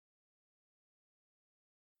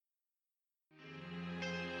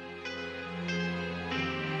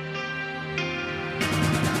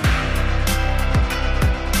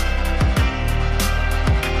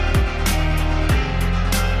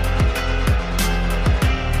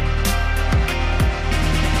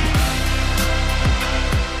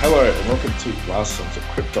Hello and welcome to Last Sons of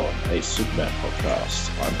Krypton, a Superman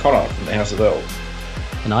podcast. I'm Connor from the House of L.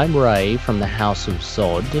 And I'm Ray from the House of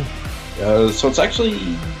Zod. So it's actually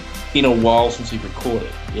been a while since we've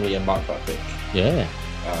recorded, nearly a month I think. Yeah.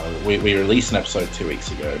 We released an episode 2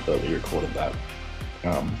 weeks ago, but we recorded that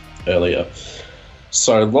earlier.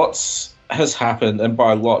 So lots has happened, and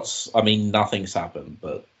by lots, I mean nothing's happened,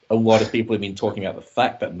 but a lot of people have been talking about the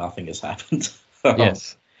fact that nothing has happened.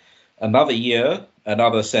 Yes. Another year,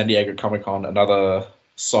 another San Diego Comic-Con, another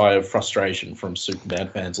sigh of frustration from Superman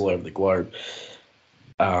fans all over the globe.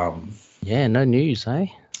 Yeah, no news, eh?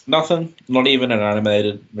 Nothing, not even an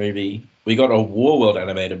animated movie. We got a Warworld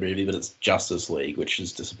animated movie, but it's Justice League, which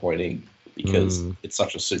is disappointing because it's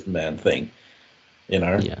such a Superman thing, you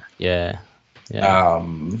know? Yeah.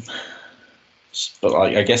 But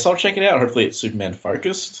I guess I'll check it out. Hopefully it's Superman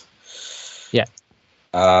focused. Yeah.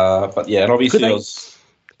 But yeah, and obviously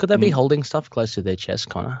Could they be holding stuff close to their chest,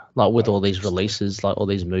 Connor? Like with all these releases, like all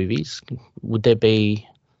these movies? Would there be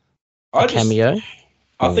a cameo?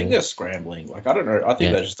 I think they're scrambling. Like, I don't know. I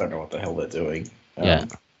think they just don't know what the hell they're doing. Yeah.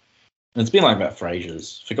 And it's been like that for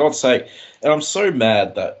ages. For God's sake. And I'm so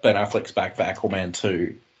mad that Ben Affleck's back for Aquaman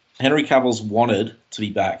 2. Henry Cavill's wanted to be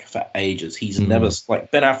back for ages. He's never... Like,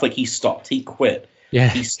 Ben Affleck, he stopped. He quit. Yeah.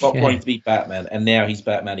 He stopped wanting to be Batman, and now he's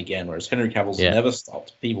Batman again, whereas Henry Cavill's never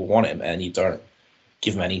stopped. People want him, and you don't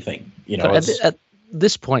give him anything. You know, at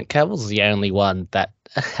this point, Cavill's the only one that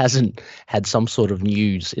hasn't had some sort of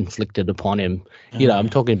news inflicted upon him. You know, I'm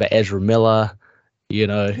talking about Ezra Miller, you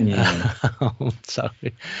know. So,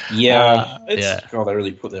 God, they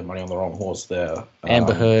really put their money on the wrong horse there.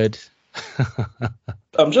 Amber Heard.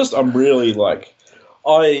 I'm really like,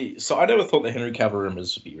 I never thought the Henry Cavill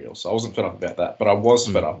rumors would be real, so I wasn't fed up about that. But I was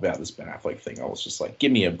fed up about this Ben Affleck thing. I was just like,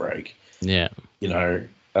 give me a break. Yeah. You know.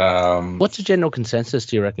 What's the general consensus,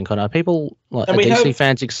 do you reckon, Connor? Are people, are DC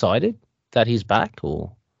fans excited that he's back,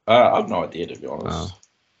 or? I have no idea, to be honest.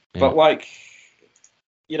 But like,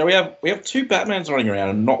 you know, we have two Batmans running around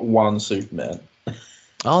and not one Superman.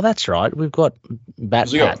 Oh, that's right. We've got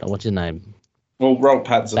Bat-Pat. What's his name? Well, Robert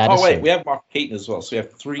Pattinson. Battison. Oh wait, we have Michael Keaton as well. So we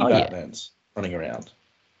have three Batmans running around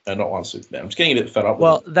and not one Superman. I'm just getting a bit fed up.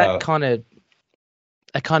 Well, with that kind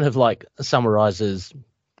of like summarizes,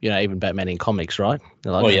 you know, even Batman in comics, right?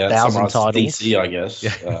 Like 1,000 titles. DC, I guess.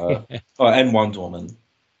 And Wonder Woman.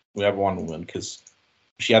 We have Wonder Woman because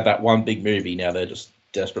she had that one big movie. Now they're just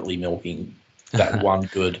desperately milking that one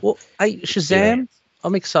good. Well, hey, Shazam.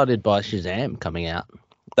 I'm excited by Shazam coming out.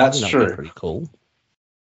 That's true. Pretty cool.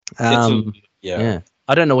 Yeah.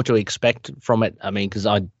 I don't know what to expect from it. I mean, because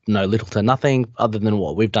I know little to nothing other than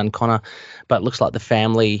what we've done, Connor. But it looks like the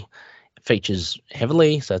family features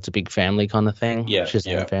heavily, so it's a big family kind of thing. Yeah,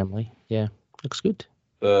 Shazam family. Yeah, looks good.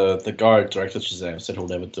 The guy who directed Shazam said he'll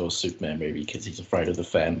never do a Superman movie because he's afraid of the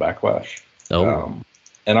fan backlash. Oh.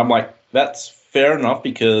 And I'm like, that's fair enough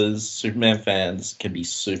because Superman fans can be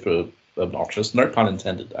super obnoxious. No pun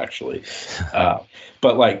intended, actually.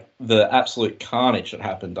 But like the absolute carnage that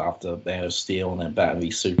happened after Man of Steel and then Batman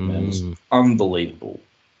v Superman was unbelievable.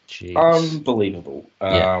 Jeez. Unbelievable.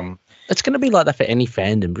 It's going to be like that for any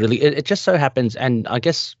fandom, really. It just so happens, and I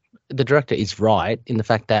guess the director is right in the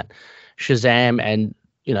fact that Shazam, and,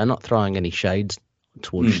 you know, not throwing any shades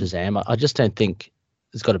towards Shazam, I just don't think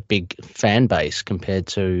it's got a big fan base compared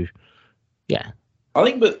to, I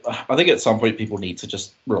think at some point people need to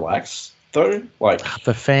just relax, though. Like,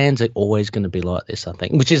 for fans, are always going to be like this, I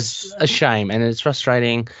think, which is a shame, and it's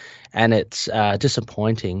frustrating, and it's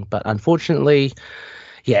disappointing. But unfortunately,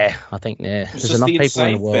 I think there's enough people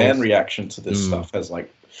in the world. Fan reaction to this stuff has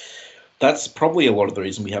that's probably a lot of the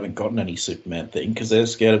reason we haven't gotten any Superman thing, because they're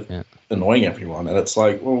scared of annoying everyone, and it's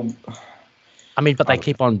like, well, I mean, but they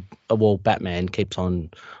keep on. Well, Batman keeps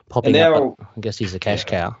on popping up. I guess he's a cash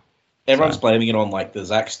cow. Everyone's blaming it on like the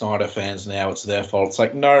Zack Snyder fans now. It's their fault. It's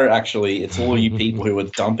like, no, actually, it's all you people who were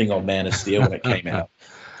dumping on Man of Steel when it came out,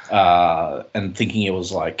 and thinking it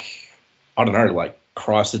was like, I don't know, like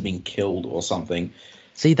Christ had been killed or something.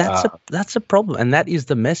 See, that's a problem, and that is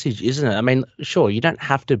the message, isn't it? I mean, sure, you don't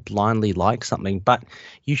have to blindly like something, but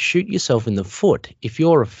you shoot yourself in the foot if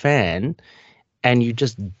you're a fan and you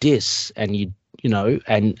just diss and you know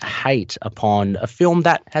and hate upon a film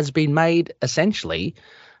that has been made essentially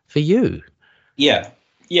for you. Yeah,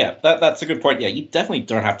 that's a good point. Yeah, you definitely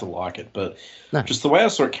don't have to like it, but just the way I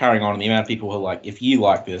saw it carrying on, and the amount of people who are like, if you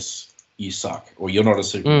like this, you suck, or you're not a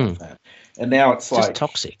Superman fan. And now it's like just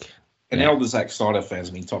toxic. And now the Zack Snyder fans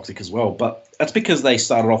are being toxic as well, but that's because they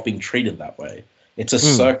started off being treated that way. It's a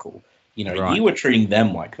circle. You know, you were treating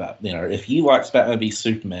them like that. You know, if you liked Batman v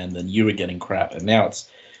Superman, then you were getting crap, and now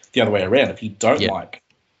it's the other way around. If you don't like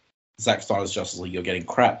Zack Snyder's Justice League, you're getting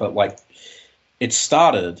crap. But like, it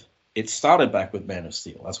started back with Man of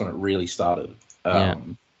Steel. That's when it really started.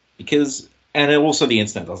 Because, and also the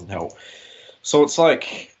internet doesn't help. So it's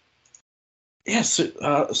like, yeah,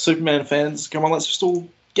 Superman fans, come on, let's just all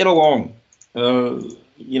get along.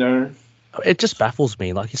 You know, it just baffles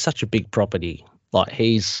me. Like, he's such a big property. Like,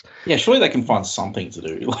 he's surely they can find something to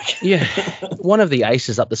do. Like, one of the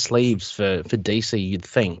aces up the sleeves for DC, you'd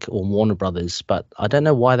think, or Warner Brothers, but I don't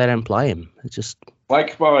know why they don't play him. It's just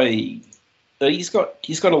like he's got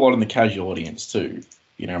a lot in the casual audience too.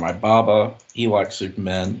 You know, my barber, he likes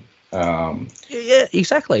Superman. Yeah,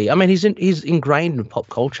 exactly. I mean, he's ingrained in pop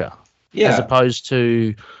culture. Yeah. As opposed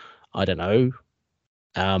to, I don't know,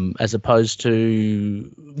 as opposed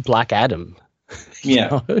to Black Adam.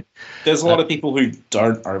 Yeah. There's a lot of people who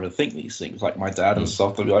don't overthink these things. Like my dad and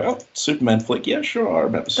stuff, they'll be like, oh, Superman flick. Yeah, sure. I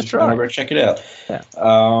remember Superman. I'll go check it out. Yeah.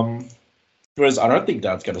 Whereas I don't think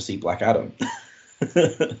Dad's going to see Black Adam.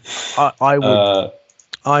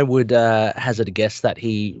 I would hazard a guess that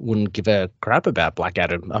he wouldn't give a crap about Black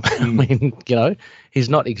Adam. I mean, you know, he's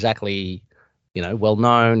not exactly, you know, well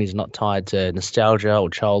known. He's not tied to nostalgia or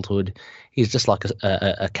childhood. He's just like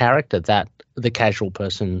a character that the casual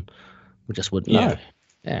person just wouldn't know.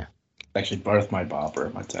 Yeah. Actually, both my barber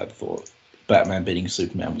and my dad thought Batman beating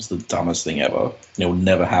Superman was the dumbest thing ever. It will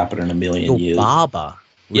never happen in a million years. Barber?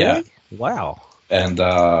 Really? Yeah. Wow. And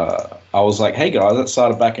I was like, hey guys, that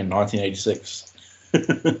started back in 1986.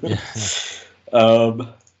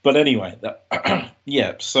 But anyway, so I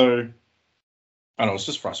don't know, it's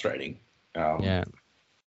just frustrating.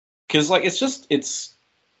 Because like it's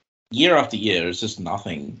year after year, it's just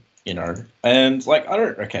nothing, you know. And like I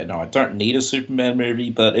don't need a Superman movie,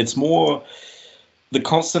 but it's more the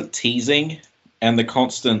constant teasing and the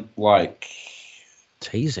constant like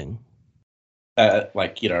teasing,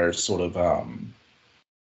 like, you know, sort of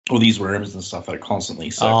all these rumors and stuff that are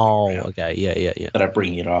constantly okay, yeah that are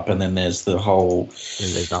bringing it up. And then there's the whole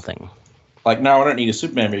there's nothing like, no, I don't need a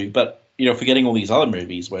Superman movie, but you know, forgetting all these other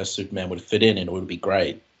movies where Superman would fit in and it would be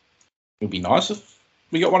great. It would be nice if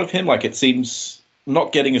we got one of him. Like, it seems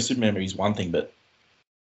not getting a Superman movie is one thing, but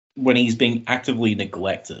when he's being actively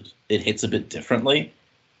neglected, it hits a bit differently.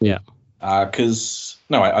 Yeah. Because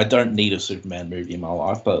I don't need a Superman movie in my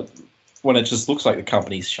life, but when it just looks like the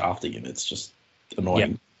company's shafting him, it's just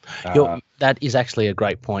annoying. That is actually a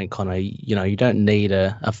great point, Connor. You know, you don't need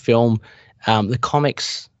a film. The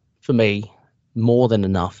comics, for me, more than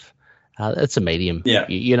enough. It's a medium. Yeah.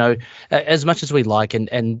 You know, as much as we like,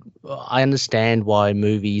 and I understand why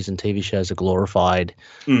movies and TV shows are glorified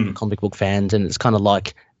comic book fans, and it's kind of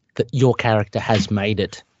like that your character has made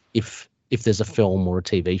it if there's a film or a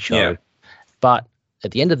TV show. Yeah. But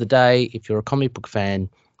at the end of the day, if you're a comic book fan,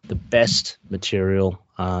 the best material,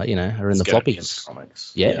 you know, are in the floppies.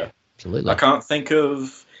 Comics. Yeah, absolutely. I can't think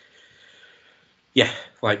of. Yeah,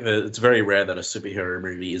 like it's very rare that a superhero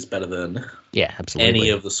movie is better than absolutely any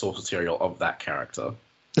of the source material of that character.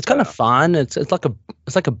 It's kind of fun. It's like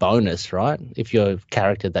a bonus, right? If your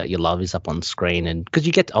character that you love is up on screen, and because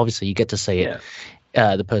you get to see it,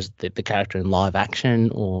 the character in live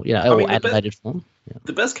action or or animated form. Yeah.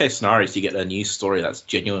 The best case scenario is you get a new story that's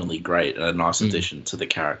genuinely great and a nice addition to the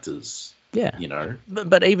characters. Yeah, you know.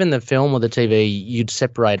 But even the film or the TV, you'd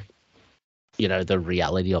separate, you know, the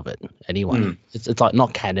reality of it anyway. It's like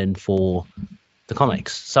not canon for the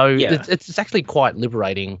comics. So it's actually quite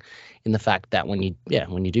liberating in the fact that when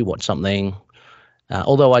you do watch something,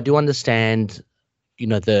 although I do understand, you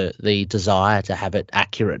know, the desire to have it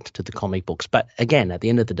accurate to the comic books, but again, at the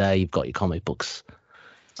end of the day, you've got your comic books.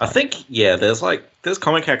 So. I think there's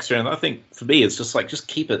comic extra, and I think for me it's just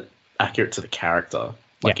keep it accurate to the character,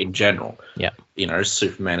 like in general. Yeah, you know,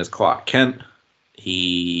 Superman is Clark Kent.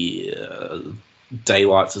 He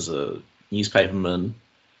daylights as a newspaperman,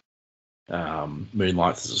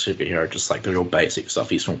 moonlights as a superhero, just like the real basic stuff.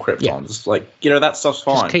 He's from Krypton. Yeah. Just like, you know, that stuff's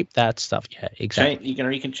fine. Just keep that stuff. Yeah, exactly.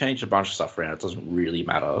 You can change a bunch of stuff around. It doesn't really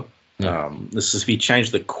matter. Yeah. This is if you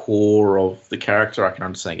change the core of the character, I can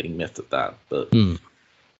understand getting miffed at that. But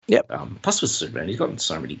plus with Superman, he's gotten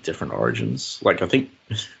so many different origins. Like, I think.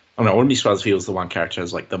 I don't know, I wouldn't be surprised if he was the one character who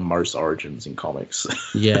has like the most origins in comics.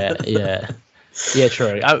 Yeah,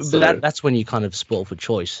 true. But that's when you kind of spoil for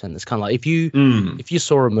choice, and it's kind of like if you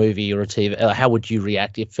saw a movie or a TV, how would you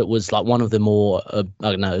react if it was like one of the more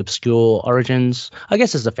obscure origins? I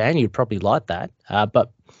guess as a fan, you'd probably like that,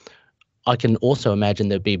 but I can also imagine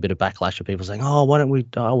there'd be a bit of backlash of people saying, "Oh, why don't we?"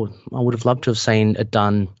 I would have loved to have seen it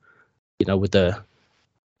done, you know, with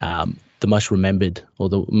the most remembered or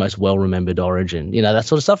the most well-remembered origin, you know, that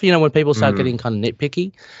sort of stuff. You know, when people start getting kind of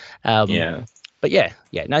nitpicky, But yeah.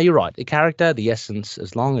 No, you're right. The character, the essence,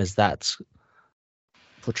 as long as that's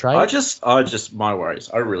portrayed. I just my worries.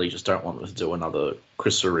 I really just don't want them to do another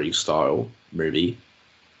Christopher Reeve style movie.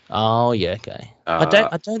 Oh yeah, okay. I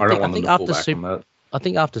don't want them to fall back on that. I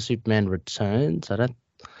think after Superman Returns,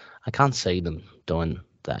 I can't see them doing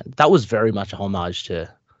that. That was very much a homage to.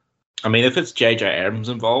 I mean, if it's J.J. Abrams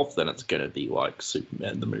involved, then it's going to be like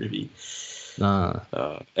Superman the movie.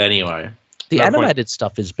 Anyway, the animated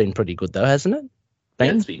stuff has been pretty good though, hasn't it?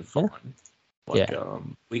 Yeah, it's been fun.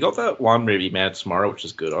 We got that one movie, Mad Tomorrow, which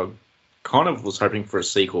is good. I kind of was hoping for a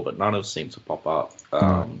sequel, but none of them seemed to pop up.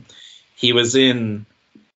 He was in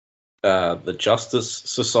the Justice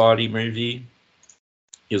Society movie.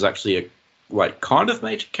 He was actually a kind of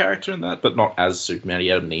major character in that, but not as Superman. He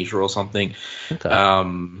had amnesia or something. Okay. I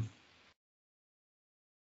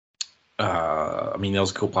mean, that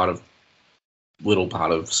was a cool little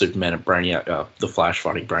part of Superman and Brainiac, the Flash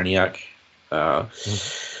fighting Brainiac.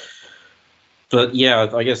 But yeah,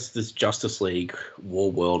 I guess this Justice League War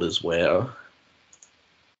World is where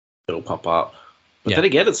it'll pop up. But then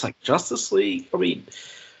again, it's like Justice League. I mean,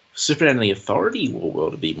 Superman and the Authority War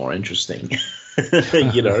World would be more interesting.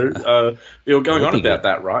 We were going on about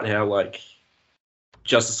that, right? How like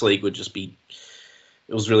Justice League would just be.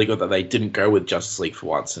 It was really good that they didn't go with Justice League for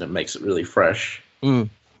once, and it makes it really fresh. But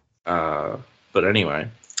anyway,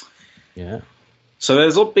 yeah. So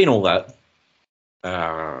there's been all that.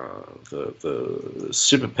 The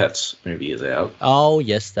Super Pets movie is out. Oh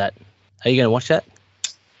yes, that. Are you going to watch that?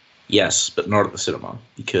 Yes, but not at the cinema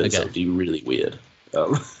because it would be really weird.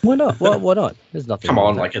 Why not? Why not? There's nothing. Come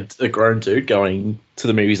on, like a grown dude going to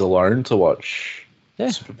the movies alone to watch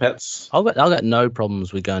Super Pets. I've got no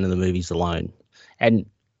problems with going to the movies alone, and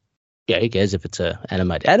yeah, who cares if it's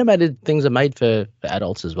animated? Animated things are made for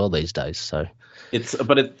adults as well these days. So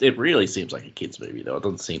it really seems like a kids movie though. It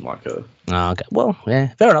doesn't seem like a. Oh, okay. Well,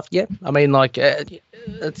 yeah, fair enough. Yeah, I mean, like it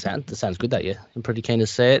sounds good. That I'm pretty keen to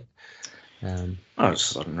see it. I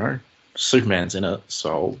don't know. Superman's in it,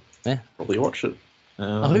 so I'll probably watch it.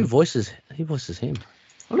 Who voices him?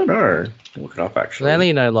 I don't know. Look it up actually. I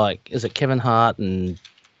only know is it Kevin Hart and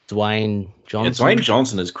Dwayne Johnson? Yeah, Dwayne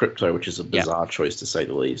Johnson is Crypto, which is a bizarre choice to say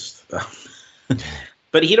the least.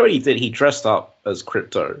 But he already did. He dressed up as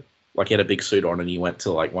Crypto, like he had a big suit on, and he went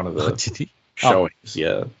to like one of the showings.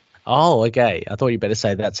 Yeah. Oh, okay. I thought you better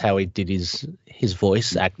say that's how he did his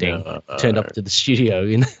voice acting. Turned up to the studio,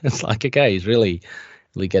 and it's like, okay, he's really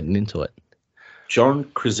getting into it. John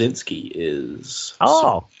Krasinski is.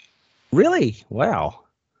 Oh, really? Wow.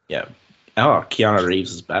 Yeah. Oh, Keanu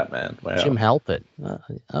Reeves is Batman. Wow. Jim Halpert.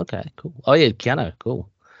 Okay, cool. Oh yeah, Keanu. Cool.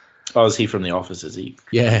 Oh, is he from The Office? Is he?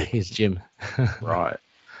 Yeah, he's Jim. Right.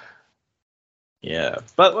 Yeah,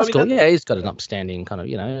 but that's cool. Yeah, he's got an upstanding kind of,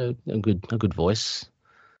 a good voice.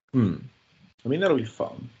 I mean, that'll be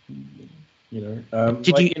fun.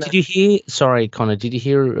 Did you hear? Sorry, Connor. Did you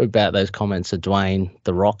hear about those comments of Dwayne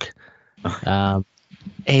The Rock?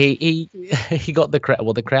 He got the crowd.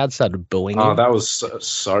 Well, the crowd started booing him. Oh, that was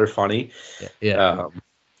so funny. Yeah.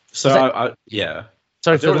 Sorry,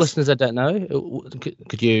 for the listeners that don't know,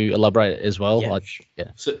 could you elaborate as well?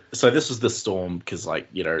 Yeah. So this was the storm because,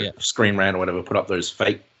 Screen Rant or whatever put up those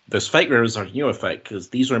fake rumors. I knew were fake because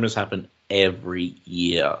these rumors happen every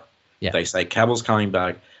year. Yeah. They say Cavill's coming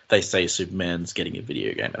back. They say Superman's getting a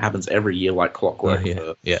video game. It happens every year like clockwork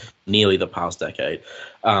for nearly the past decade.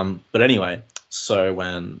 But anyway, so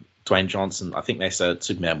when Dwayne Johnson, I think they said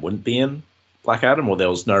Superman wouldn't be in Black Adam, or there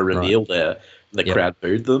was no reveal there, the crowd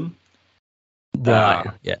booed them. Right.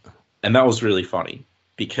 And that was really funny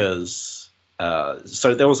because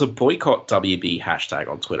so there was a boycott WB hashtag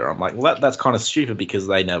on Twitter. I'm like, well, that's kind of stupid because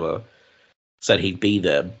they never said he'd be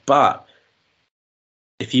there. But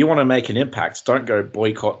if you want to make an impact, don't go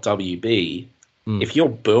boycott WB. If you're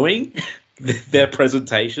booing their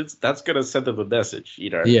presentations, that's going to send them a message,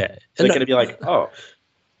 Yeah. They're going to be like, oh.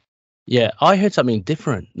 Yeah, I heard something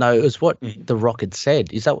different. No, it was what The Rock had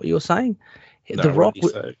said. Is that what you were saying? No, The Rock,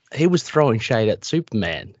 he was throwing shade at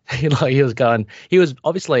Superman. He was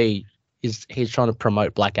trying to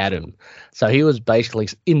promote Black Adam. So he was basically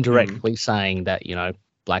indirectly saying that,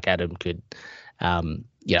 Black Adam could,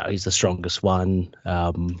 he's the strongest one.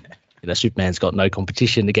 Superman's got no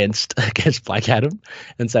competition against Black Adam.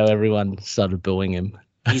 And so everyone started booing him.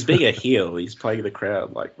 He's being a heel. He's playing the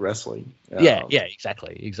crowd like wrestling.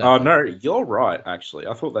 Exactly. Oh, no, you're right, actually.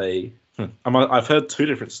 I thought they... I've heard two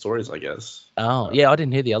different stories, I guess. Oh, yeah, I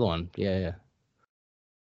didn't hear the other one. Yeah.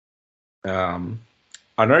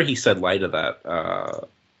 I know he said later that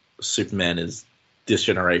Superman is this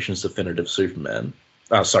generation's definitive Superman.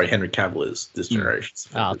 Henry Cavill is this generation's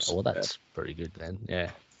definitive Superman. Well, that's pretty good then,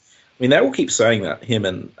 yeah. mean, they all keep saying that. Him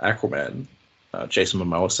and Aquaman. Jason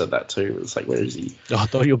Momoa said that too. It's like, where is he? Oh, I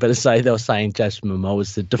thought you were better say they were saying Jason Momoa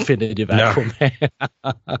was the definitive Aquaman.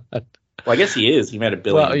 Well, I guess he is. He made $1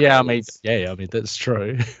 billion. Well, yeah, I mean that's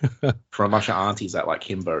true. For a bunch of aunties that like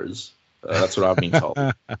himbos. That's what I've been told.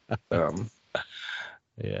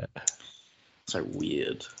 Yeah. So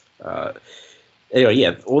weird. Anyway,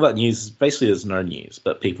 yeah, all that news, basically there's no news,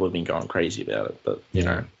 but people have been going crazy about it. But, you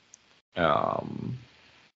know, God,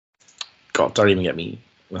 don't even get me.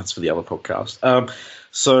 That's for the other podcast.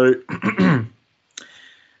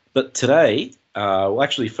 But today, well,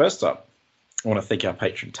 actually, first up, I want to thank our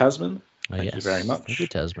patron, Tasman. Thank you very much. Thank you,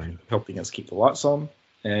 Tasman. Helping us keep the lights on.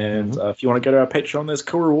 And if you want to go to our Patreon, there's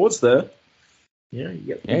cool rewards there. Yeah,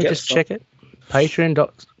 you get just stuff. check it.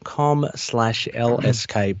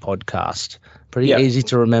 Patreon.com/LSK podcast. Pretty easy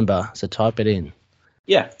to remember, so type it in.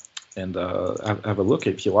 Yeah, and have a look.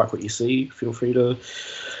 If you like what you see, feel free to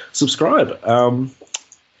subscribe.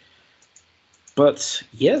 But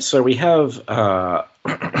yeah, so we have,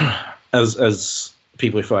 as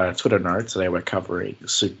people who follow our Twitter know, today we're covering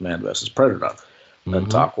Superman versus Predator, a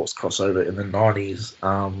Dark Horse crossover in the 90s.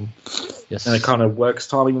 Yes. And it kind of works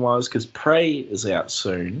timing-wise because Prey is out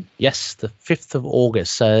soon. Yes, the 5th of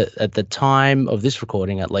August. So at the time of this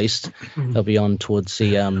recording, at least, they'll be on towards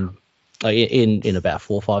the in about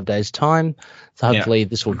 4 or 5 days' time. So hopefully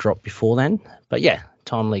this will drop before then. But yeah,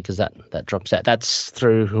 timely because that drops out. That's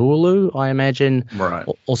through Hulu, I imagine. Right.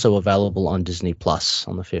 Also available on Disney Plus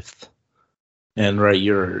on the 5th. And Ray,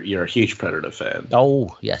 you're a huge Predator fan.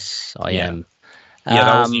 Oh yes, I am. Yeah,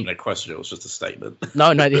 that wasn't even a question; it was just a statement.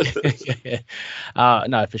 No, no, no,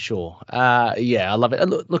 for sure. Yeah, I love it.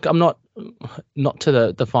 Look, I'm not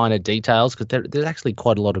to the finer details because there's actually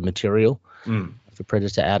quite a lot of material for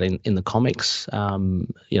Predator out in the comics.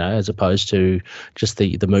 As opposed to just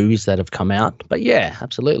the movies that have come out. But yeah,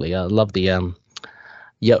 absolutely, I love the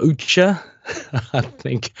Yautja. I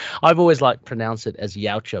think I've always pronounced it as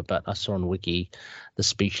Yautja, but I saw on Wiki the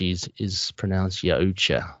species is pronounced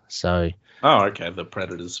Yautja. So. Oh, okay. The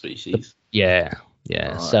predator species. Yeah.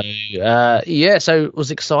 Right. So was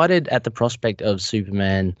excited at the prospect of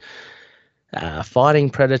Superman fighting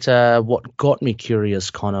Predator. What got me curious,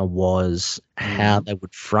 Connor, was how they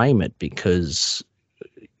would frame it because,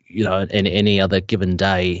 in any other given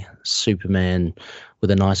day, Superman with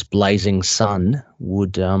a nice blazing sun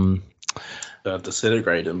would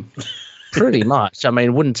disintegrate him. Pretty much. I mean,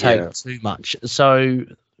 it wouldn't take too much. So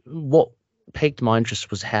what piqued my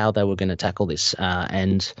interest was how they were going to tackle this,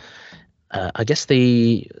 and I guess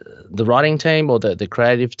the writing team or the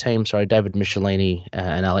creative team, David Michelini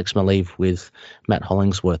and Alex Maleev with Matt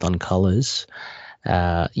Hollingsworth on colors.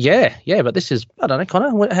 But this is, I don't know,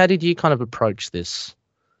 Connor, how did you kind of approach this?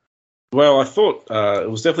 Well, I thought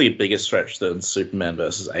it was definitely a bigger stretch than Superman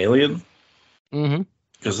versus Alien. Mm-hmm.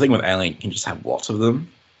 Because the thing with Alien, you can just have lots of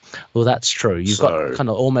them. Well, that's true. You've got kind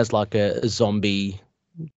of almost like a zombie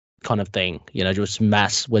kind of thing, just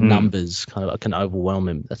mass where numbers kind of can overwhelm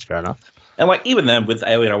him. That's fair enough. And even then with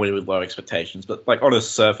Alien, I went with low expectations, but on a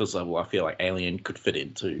surface level, I feel like Alien could fit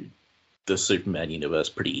into the Superman universe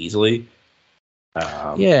pretty easily.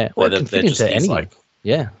 Well, it can fit into anything.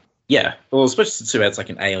 Yeah. Well, especially since Superman's like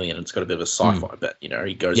an alien, it's got a bit of a sci-fi bit.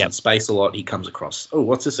 He goes in space a lot. He comes across,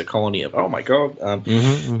 what's this? A colony of? Oh my god.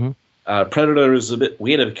 Predator is a bit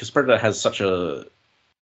weirder because Predator has such a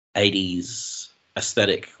 80s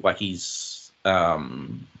aesthetic, he's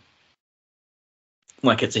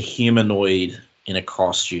it's a humanoid in a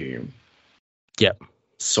costume. Yep.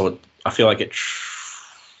 So I feel like it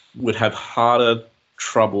would have harder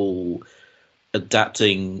trouble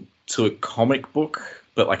adapting to a comic book,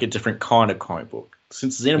 but a different kind of comic book.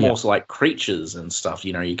 Since Xenomorphs are like creatures and stuff,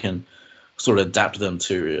 you can sort of adapt them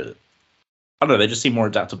to. I don't know. They just seem more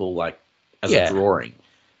adaptable, as a drawing.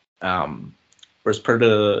 Whereas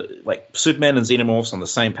Predator, Superman and Xenomorphs on the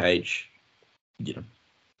same page,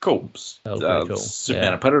 cool. Cool.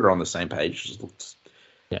 Superman and Predator on the same page. Just looks...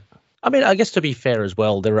 Yeah. I mean, I guess to be fair as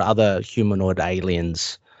well, there are other humanoid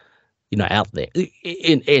aliens, out there. Look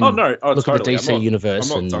totally. At the DC universe.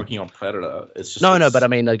 I'm not talking on Predator. It's just no, but I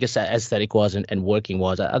mean, I guess aesthetic-wise and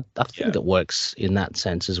working-wise, I think it works in that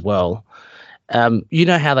sense as well. You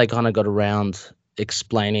know how they kind of got around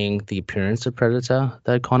explaining the appearance of Predator,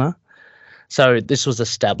 though, Connor? So this was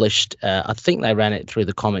established, I think they ran it through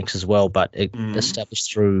the comics as well, but it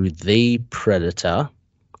established through The Predator,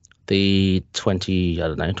 the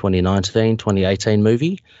 2019, 2018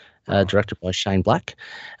 movie, directed by Shane Black.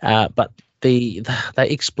 But they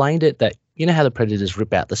explained it that, how the Predators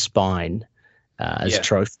rip out the spine as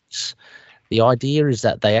trophies. The idea is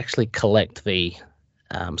that they actually collect the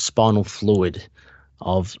spinal fluid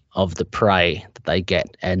of the prey that they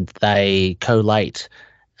get, and they collate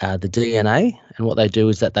the DNA. And what they do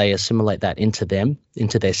is that they assimilate that into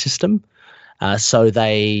their system. So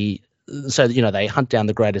they hunt down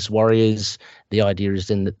the greatest warriors. The idea is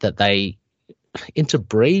then that they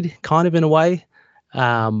interbreed, kind of in a way,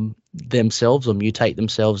 themselves, or mutate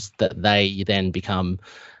themselves, that they then become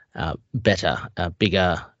better,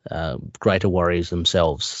 bigger, greater warriors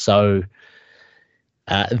themselves. So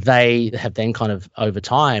they have then kind of over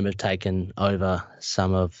time have taken over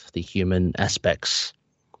some of the human aspects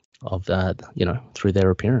of through their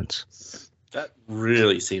appearance. That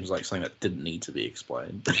really seems like something that didn't need to be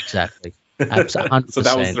explained. Exactly. Absolutely. So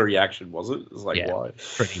that was the reaction, was it? It was like, yeah, why?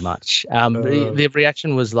 Pretty much. The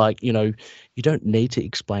reaction was like, you don't need to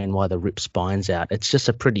explain why the rip spine's out. It's just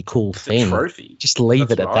a pretty cool thing. A trophy. Just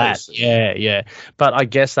leave it at that. Yeah. But I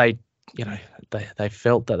guess they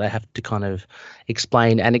felt that they have to kind of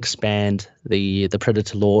explain and expand the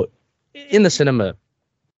Predator lore in the cinema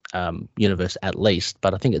universe at least.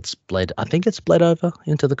 But I think it's bled over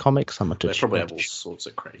into the comics. I'm not too They sure. probably have all sorts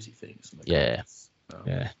of crazy things. Yeah.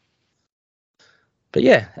 But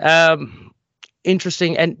yeah,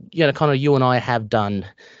 interesting. And kind of you and I have done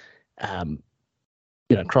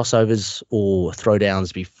crossovers or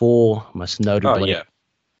throwdowns before, most notably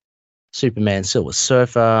Superman Silver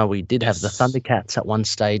Surfer. We did have the Thundercats at one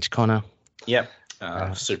stage, Connor. Yep.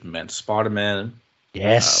 Superman Spider-Man.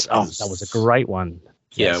 Yes. That was a great one.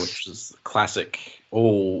 Yeah, Yes. which is classic.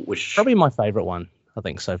 Which probably my favorite one, I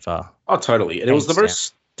think, so far. Oh, totally. And it was the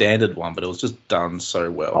most standard one, but it was just done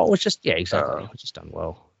so well. Oh, it was just, exactly. It was just done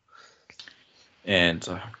well. And,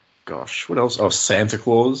 gosh, what else? Oh, Santa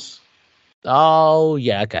Claus. Oh,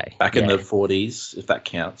 yeah, okay. Back in the 40s, if that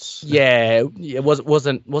counts. Yeah, it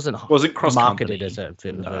wasn't cross-marketed as a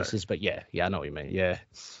film versus, but yeah, I know what you mean. Yeah.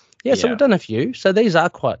 So we've done a few. So these are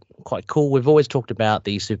quite cool. We've always talked about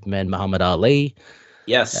the Superman Muhammad Ali.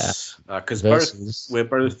 Yes, because we're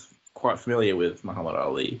both quite familiar with Muhammad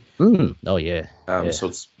Ali. Oh, yeah. So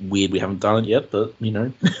it's weird we haven't done it yet, but,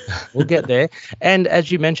 We'll get there. And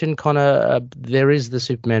as you mentioned, Connor, there is the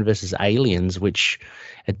Superman versus Aliens, which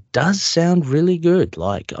it does sound really good.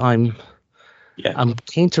 Like, I'm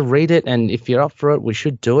keen to read it, and if you're up for it, we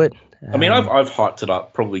should do it. I mean, I've hyped it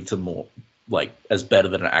up probably to more, like, as better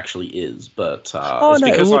than it actually is, but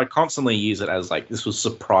because I constantly use it as, like, this was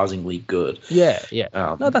surprisingly good. Yeah.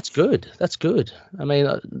 No, that's good. That's good. I mean,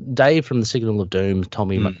 Dave from the Signal of Doom told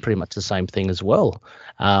me pretty much the same thing as well.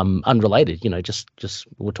 Unrelated, just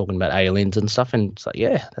we're talking about aliens and stuff, and it's like,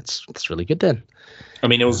 that's really good then. I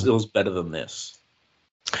mean, it was better than this.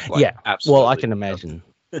 Like, absolutely. Well, I can imagine.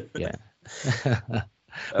 Yeah. But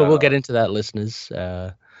we'll get into that, listeners.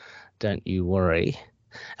 Don't you worry.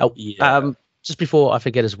 Just before I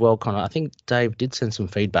forget as well, Connor, I think Dave did send some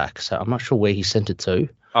feedback, so I'm not sure where he sent it to.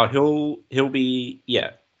 He'll be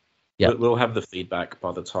We'll have the feedback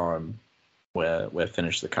by the time we're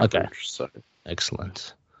finished the coverage. Okay. So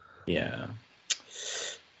excellent. Yeah.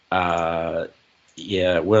 Well,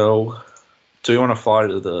 do you want to fly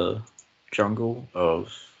to the jungle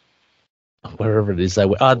of wherever it is they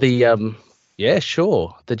were?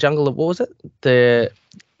 Sure. The jungle of, what was it? The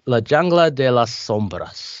La Jungla de las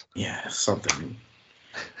Sombras. Yeah, something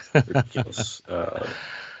ridiculous. All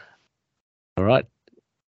right.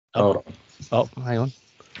 Hold on. Oh, hang on.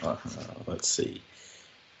 Let's see.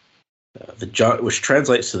 Which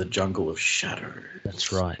translates to the jungle of shadow.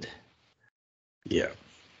 That's right. Yeah.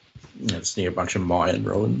 It's near a bunch of Mayan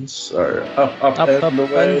ruins. So up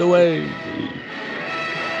and away.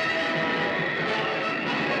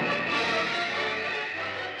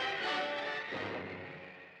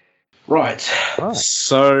 Right.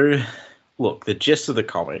 So, look, the gist of the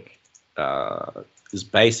comic is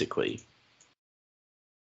basically,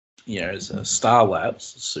 it's a Star Labs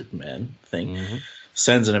Superman thing,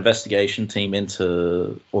 sends an investigation team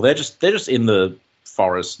into, well, they're just in the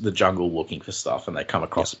forest, the jungle, looking for stuff, and they come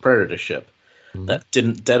across a Predator ship that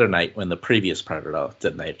didn't detonate when the previous Predator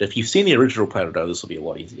detonated. If you've seen the original Predator, this will be a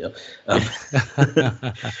lot easier.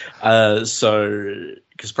 So,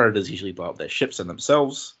 because Predators usually blow up their ships and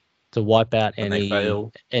themselves to wipe out any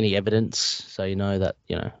evidence, so that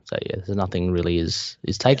so nothing really is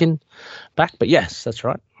taken back. But yes, that's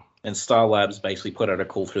right. And Star Labs basically put out a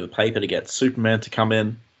call through the paper to get Superman to come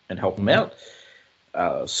in and help him out.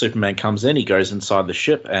 Superman comes in, he goes inside the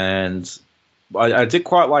ship, and I did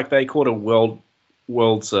quite like they called a War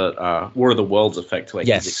of the Worlds effect, where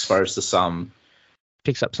he's exposed to some,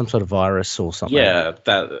 picks up some sort of virus or something. Yeah,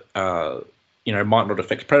 that might not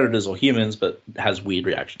affect predators or humans, but has weird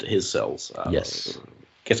reaction to his cells. Yes.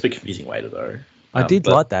 Gets a bit confusing later, though. I did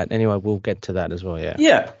but like that. Anyway, we'll get to that as well. Yeah.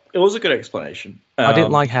 yeah, it was a good explanation. I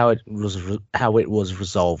didn't like how it was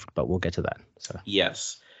resolved, but we'll get to that. So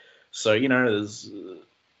Yes. So, there's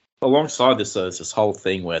alongside this, there's this whole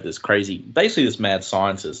thing where this basically this mad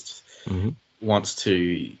scientist wants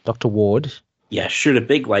to, Dr. Ward. yeah, shoot a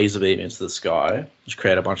big laser beam into the sky, which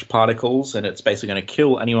create a bunch of particles, and it's basically going to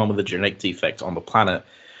kill anyone with a genetic defect on the planet,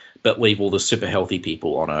 but leave all the super healthy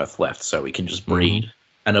people on Earth left, so we can just breed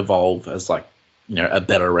and evolve as like, a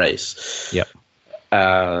better race. Yep.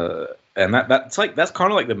 And that's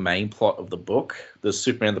kind of like the main plot of the book. The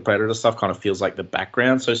Superman the Predator stuff kind of feels like the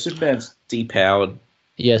background. So Superman's depowered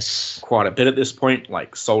Yes. quite a bit at this point.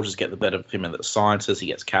 Like soldiers get the better of him and the scientist. He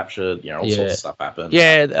gets captured. All sorts of stuff happens.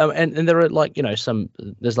 Yeah, and there are like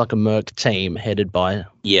there's like a Merc team headed by an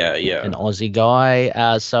Aussie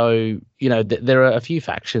guy. So there are a few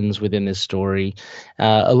factions within this story.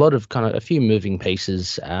 A lot of a few moving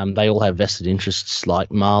pieces. They all have vested interests like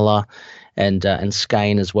Marla and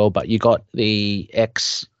Skane as well. But you got the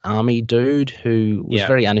ex-army dude who was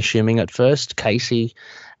very unassuming at first, Casey.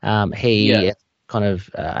 He kind of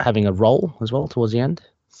having a role as well towards the end.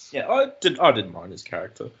 Yeah, I didn't mind his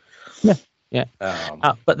character. Yeah.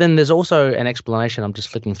 But then there's also an explanation. I'm just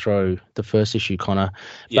flicking through the first issue, Connor.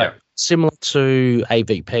 But similar to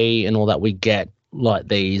AVP and all that, we get like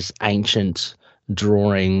these ancient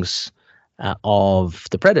drawings of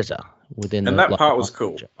the Predator within. And that part was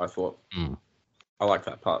cool, I thought. I like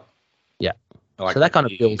that part. Yeah. So that kind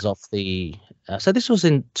of builds off the. So this was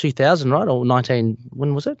in 2000, right? Or 19?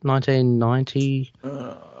 When was it? 1990.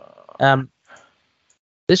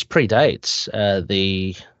 This predates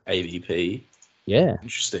the AVP. Yeah.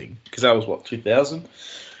 Interesting, because that was what 2000.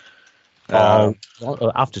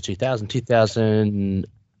 After 2000. 2000.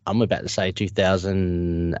 I'm about to say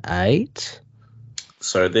 2008.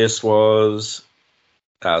 So this was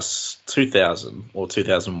 2000 or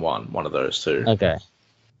 2001, one of those two. Okay.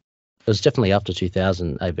 It was definitely after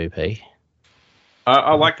 2000 AVP.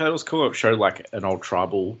 I like that. It was cool. It showed like an old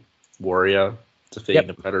tribal warrior defeating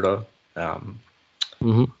the Predator.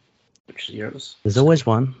 Which there's always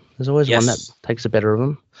one. There's always one that takes the better of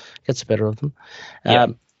them, gets the better of them.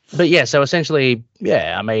 But yeah, so essentially,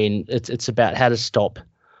 I mean, it's about how to stop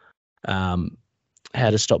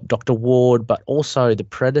Dr. Ward, but also the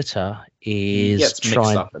Predator is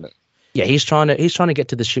trying. Up in it. Yeah, he's trying to get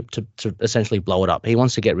to the ship to essentially blow it up. He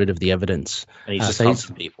wants to get rid of the evidence. And he's just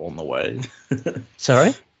hunting people on the way.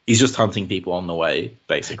 Sorry? He's just hunting people on the way,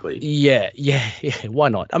 basically. Yeah. Why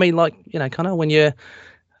not? I mean, like, kind of when you're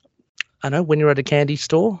at a candy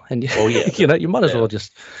store and you might as well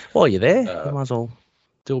just, while you're there, you might as well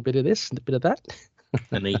do a bit of this and a bit of that.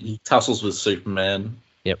 And he tussles with Superman.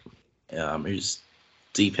 Yep. Who's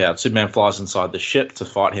depowered. Superman flies inside the ship to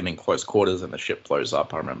fight him in close quarters, and the ship blows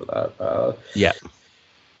up. I remember that.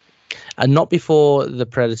 And not before the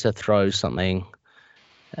Predator throws something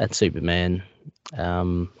at Superman,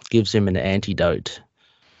 gives him an antidote.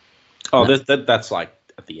 Oh, that's like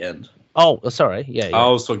at the end. Oh, sorry. Yeah. I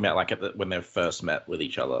was talking about like when they first met with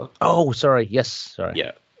each other. Oh, sorry. Yes. Sorry.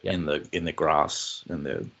 Yeah. In the grass and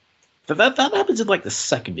that happens in like the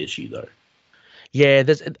second issue though. Yeah,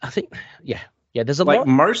 there's a lot.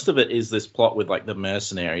 Most of it is this plot with like the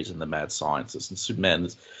mercenaries and the mad scientists, and Superman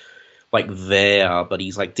is like there, but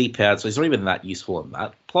he's like depowered, so he's not even that useful in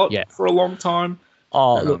that plot for a long time.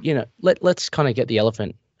 Oh, look, let's kind of get the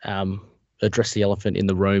elephant, address the elephant in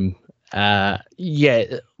the room. I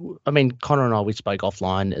mean, Connor and I, we spoke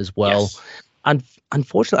offline as well. Yes.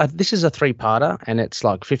 Unfortunately, this is a 3-parter, and it's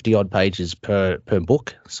like 50-odd pages per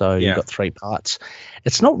book. So you've got 3 parts.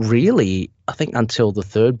 It's not really, I think, until the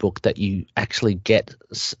 3rd book that you actually get,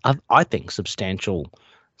 I think, substantial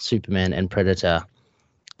Superman and Predator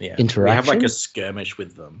interaction. We have like a skirmish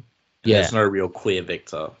with them. There's no real clear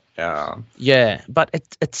victor. But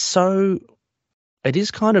it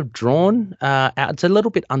is kind of drawn out. It's a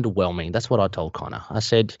little bit underwhelming. That's what I told Connor. I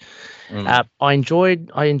said I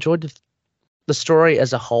enjoyed the story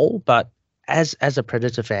as a whole, but as a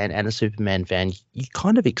Predator fan and a Superman fan, you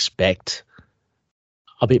kind of expect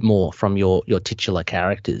a bit more from your titular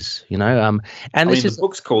characters, And the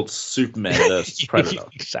book's called Superman vs. Predator.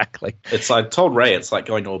 Exactly. It's like, I told Ray, it's like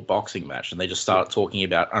going to a boxing match and they just start talking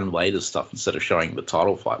about unrelated stuff instead of showing the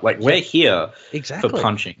title fight. Like, we're here for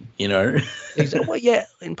punching, Exactly. Well,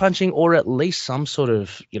 in punching, or at least some sort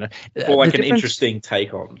of, or like an interesting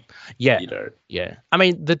take on. Yeah. I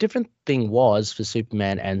mean, the different thing was for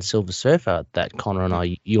Superman and Silver Surfer that Connor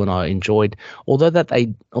and you and I enjoyed, although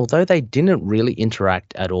they didn't really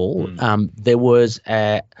interact at all. There was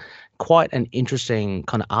quite an interesting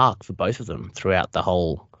kind of arc for both of them throughout the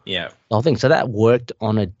whole Yeah. The whole thing. So that worked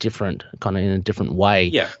on a different kind of in a different way.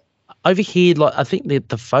 Yeah. Over here, like I think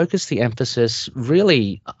the focus, the emphasis,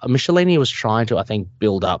 really, Michelini was trying to, I think,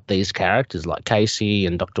 build up these characters like Casey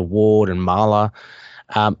and Dr. Ward and Marla,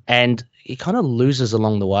 and he kind of loses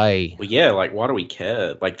along the way. Well, yeah, like, why do we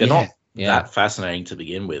care? Like, they're not that fascinating to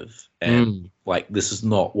begin with. And, like, this is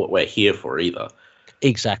not what we're here for either.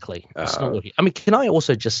 Exactly. It's not what I mean, can I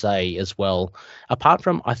also just say as well, apart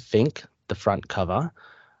from, I think, the front cover,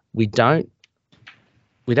 we don't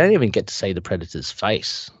even get to see the Predator's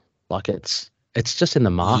face. Like, it's just in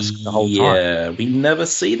the mask the whole time. Yeah, we never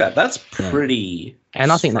see that. That's pretty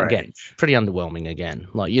And I think that, strange. again, pretty underwhelming again.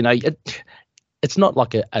 Like, it's not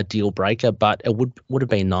like a deal breaker, but it would have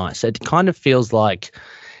been nice. It kind of feels like,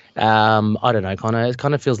 I don't know, it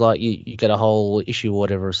kind of feels like you get a whole issue or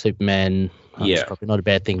whatever of Superman. It's probably not a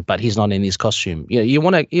bad thing, but he's not in his costume. You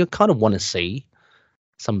kind of want to see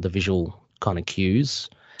some of the visual kind of cues.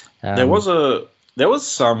 There was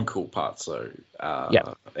some cool parts though.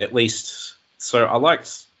 At least, so I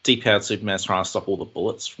liked Deep-Powered Superman's trying to stop all the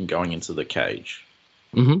bullets from going into the cage.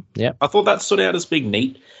 Mm-hmm. Yeah, I thought that stood out as being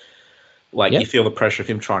neat. Like, you feel the pressure of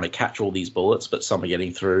him trying to catch all these bullets, but some are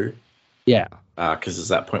getting through. Yeah. Because there's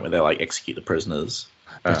that point where they, like, execute the prisoners.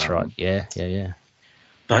 That's right. Yeah.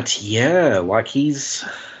 But, yeah, like, he's...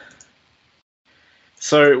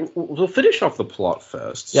 So, we'll finish off the plot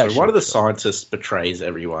first. Yeah, so, one of the scientists betrays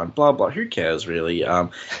everyone. Blah, blah. Who cares, really?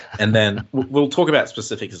 And then we'll talk about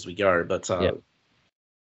specifics as we go. But,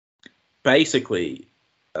 basically,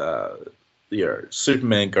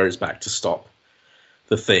 Superman goes back to stop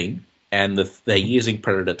the thing. And they're using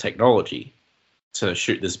Predator technology to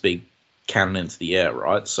shoot this big cannon into the air,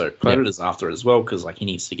 right? So Predator's after it as well because, like, he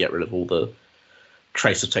needs to get rid of all the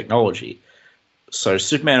trace of technology. So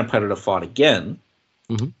Superman and Predator fight again,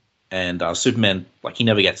 and Superman, like, he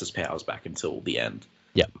never gets his powers back until the end.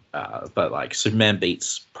 Yeah. But, like, Superman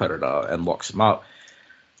beats Predator and locks him up.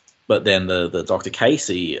 But then the Dr.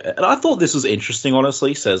 Casey, and I thought this was interesting,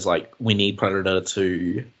 honestly, says, like, we need Predator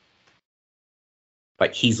to...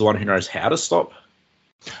 Like, he's the one who knows how to stop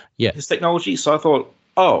his technology. So I thought,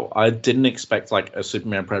 I didn't expect, like, a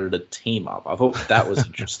Superman Predator team up. I thought that was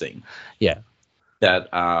interesting. Yeah. That,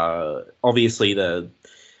 obviously, their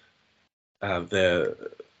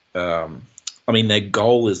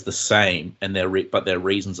goal is the same, and but their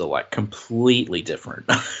reasons are, like, completely different.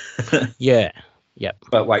 Yeah. Yeah.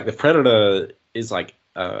 But, like, the Predator is, like,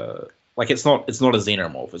 it's not a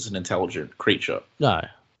xenomorph. It's an intelligent creature. No.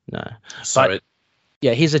 So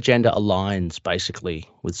his agenda aligns basically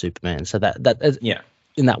with Superman. So that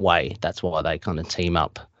in that way, that's why they kind of team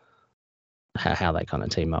up. How they kind of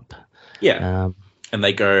team up. Yeah. And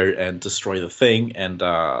they go and destroy the thing, and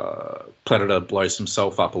Predator blows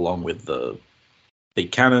himself up along with the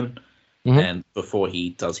big cannon. Mm-hmm. And before he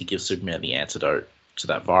does, he gives Superman the antidote to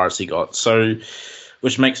that virus he got. So,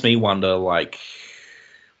 which makes me wonder, like,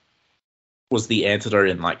 was the antidote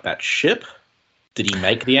in, like, that ship? Did he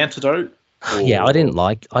make the antidote? Yeah, I didn't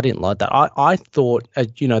like that. I thought,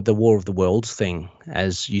 the War of the Worlds thing,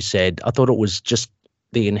 as you said, I thought it was just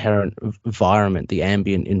the inherent environment, the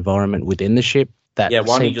ambient environment within the ship. Why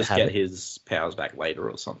don't he just get his powers back later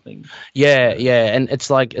or something? Yeah, and it's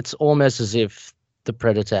like, it's almost as if the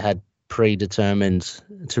Predator had predetermined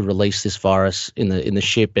to release this virus in the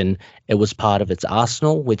ship, and it was part of its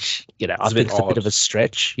arsenal, which I think it's a bit of a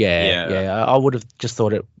stretch. Yeah. I would have just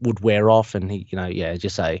thought it would wear off, and he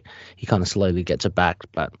kind of slowly gets it back.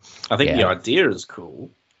 But I think the idea is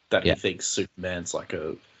cool that he thinks Superman's like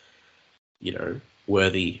a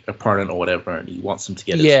worthy opponent or whatever, and he wants him to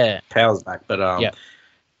get his powers back. But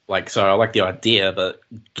so I like the idea, but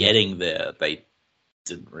getting there they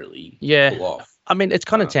didn't really pull off. I mean, it's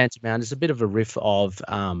kind of tantamount. It's a bit of a riff of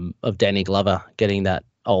Danny Glover getting that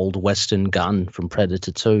old Western gun from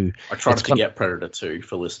Predator 2. I tried to get Predator 2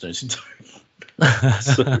 for listeners.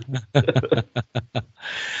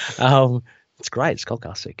 It's great. It's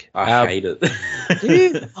fantastic. I hate it.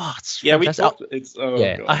 It's we talked.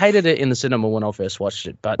 God. I hated it in the cinema when I first watched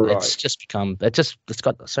it, but it's just become. It's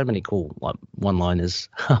got so many cool one-liners.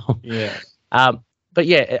 But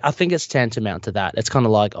yeah, I think it's tantamount to that. It's kind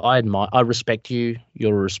of like, I respect you,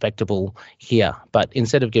 you're respectable here. But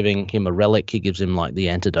instead of giving him a relic, he gives him like the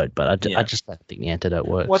antidote. But I just don't think the antidote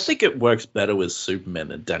works. Well, I think it works better with Superman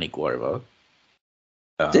than Danny Glover.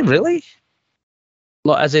 Did it really?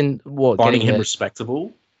 Like, as in what? Finding him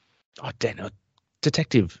respectable? Oh,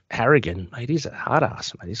 Detective Harrigan, mate, he's a hard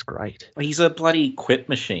ass, mate. He's great. He's a bloody quit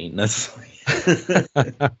machine.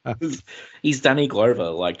 He's Danny Glover,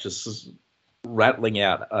 like, just rattling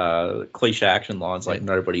out cliche action lines like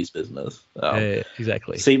nobody's business.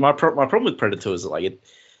 Exactly. See, my problem with Predator is, like,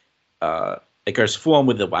 it goes full on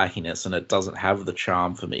with the wackiness, and it doesn't have the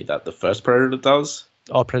charm for me that the first Predator does.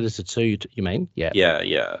 Oh, Predator 2, you mean? Yeah.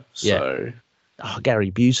 Yeah. So, Oh, Gary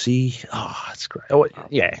Busey. Oh, that's great. Oh,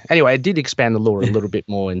 yeah. Anyway, it did expand the lore a little bit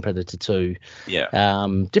more in Predator 2. yeah.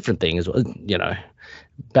 Different thing as well. You know,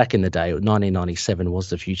 back in the day, 1997 was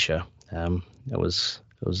the future. It was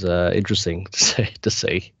interesting to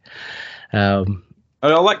see. I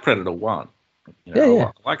like Predator 1. You know,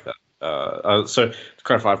 Yeah. I like that. So to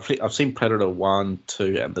clarify, I've seen Predator 1,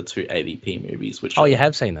 2, and the 2 AVP movies, which you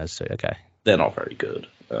have seen those too. Okay. they're not very good.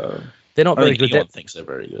 They're not I very think good. Elon thinks they're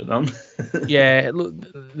very good. Yeah, look,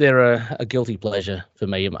 they're a guilty pleasure for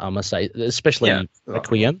me, I must say, especially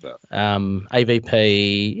Requiem.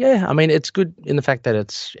 AVP, yeah, I mean, it's good in the fact that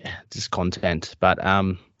it's just content, but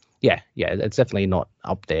yeah, it's definitely not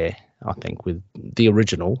up there, I think, with the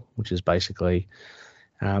original, which is basically,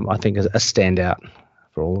 I think, a standout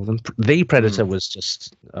for all of them. The Predator was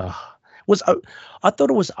just, I thought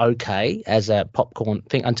it was okay as a popcorn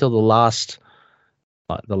thing until the last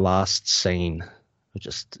scene. It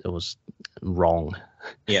was wrong.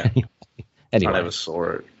 Yeah. Anyway, I never saw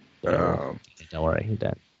it. Don't worry.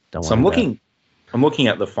 Don't So worry. I'm looking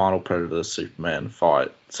at the final Predator Superman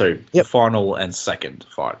fight. So the final and second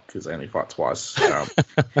fight, because they only fight twice.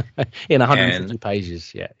 In 150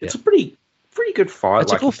 pages. Yeah. It's a pretty good fight.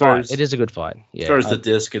 It's a cool fight. It is a good fight. Yeah. Throws the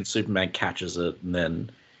disc and Superman catches it, and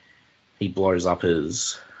then he blows up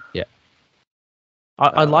his. Yeah.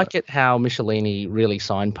 I like it how Michelini really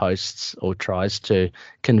signposts or tries to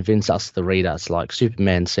convince us, the readers. Like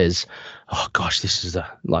Superman says, "Oh gosh, this is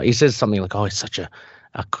he says something like, oh, he's such a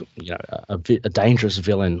dangerous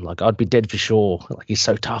villain. Like I'd be dead for sure. Like he's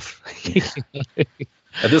so tough."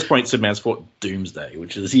 At this point, Superman's fought Doomsday,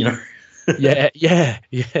 which is yeah.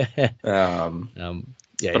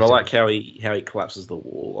 But I like how he collapses the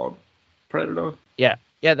wall on Predator.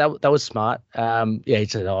 Yeah, that was smart. He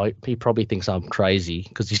said, he probably thinks I'm crazy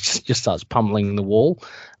because he just starts pummeling the wall.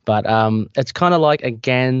 But it's kind of like,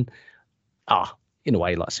 again, in a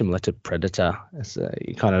way, like similar to Predator. It's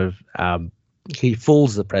he kind of he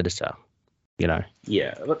fools the Predator, you know.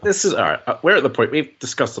 Yeah, this is all right. We're at the point we've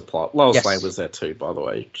discussed the plot. Lois Lane was there too, by the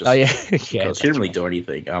way. She didn't really do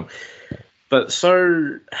anything. But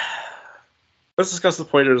so let's discuss the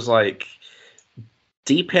point. It was like,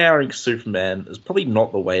 depowering Superman is probably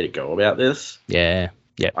not the way to go about this. Yeah.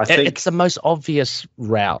 I think it's the most obvious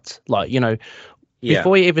route. Like, you know,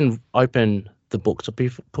 before you even open the books, or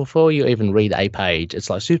before you even read a page, it's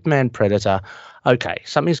like Superman, Predator. Okay,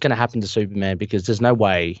 something's going to happen to Superman because there's no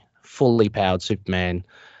way fully powered Superman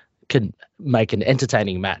can make an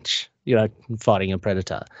entertaining match, you know, fighting a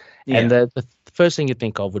Predator. Yeah. And the first thing you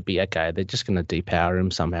think of would be, okay, they're just going to depower him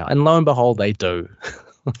somehow. And lo and behold, they do.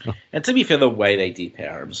 And to be fair, the way they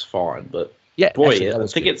depower him is fine, but I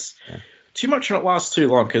think it's too much and it lasts too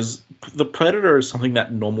long because the Predator is something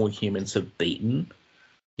that normal humans have beaten.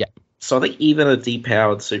 Yeah. So I think even a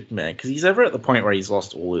depowered Superman, because he's ever at the point where he's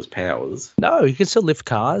lost all his powers. No, he can still lift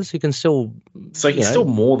cars. He can still. So he's still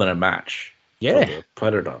more than a match. Yeah. For the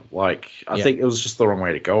Predator. Like, I think it was just the wrong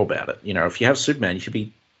way to go about it. You know, if you have Superman, you should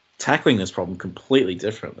be tackling this problem completely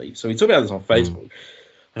differently. So we talked about this on Facebook.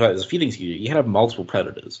 There's a few things you do. You can have multiple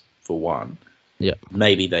Predators, for one. Yeah.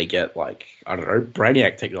 Maybe they get, like, I don't know,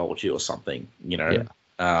 Brainiac technology or something, you know.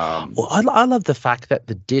 Yeah. Well, I love the fact that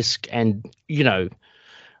the disc and, you know,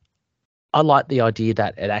 I like the idea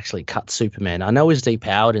that it actually cuts Superman. I know he's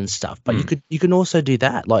depowered and stuff, but you can also do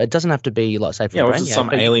that. Like, it doesn't have to be, like, say, from Brainiac. Yeah,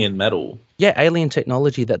 some alien metal. Yeah, alien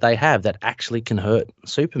technology that they have that actually can hurt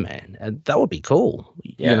Superman. And that would be cool,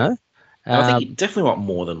 you know. I think you definitely want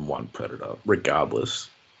more than one Predator, regardless.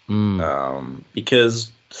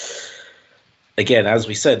 Because, again, as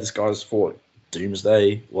we said, this guy's fought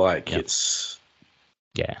Doomsday. Like, it's...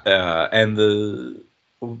 Yeah. And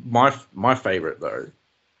my favorite, though,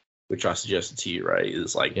 which I suggested to you, Ray,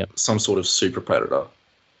 is, like, some sort of super Predator.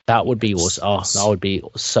 That would be awesome. Oh, I would be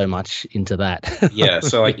so much into that. Yeah,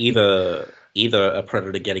 so, like, either a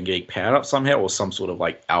Predator getting powered up somehow or some sort of,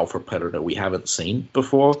 like, alpha Predator we haven't seen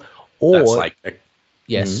before. Or... That's, like...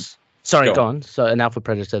 Yes. Sorry, go on. So an alpha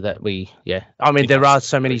predator that I mean, there are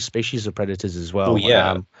so many species of predators as well. Oh,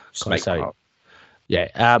 yeah.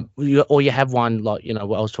 Or you have one like, you know,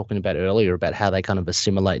 what I was talking about earlier about how they kind of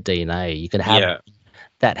assimilate DNA. You could have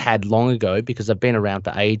that had long ago, because they've been around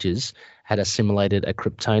for ages, had assimilated a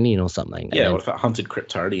Kryptonian or something. Yeah, what if it hunted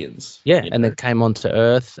Kryptonians? Yeah, and then came onto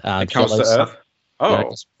Earth. It comes to Earth?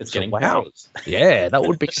 Oh, it's getting powers. Yeah, that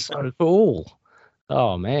would be so cool.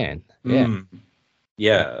 Oh, man. Yeah.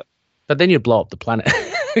 Yeah. But then you blow up the planet.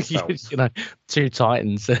 you know, two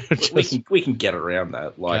Titans. We can get around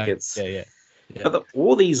that. Like, it's Yeah. But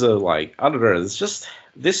all these are like, I don't know. It's just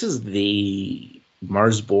this is the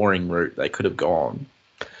most boring route they could have gone.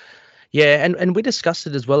 Yeah, and we discussed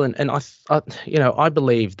it as well, and I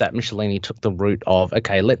believe that Michelini took the route of,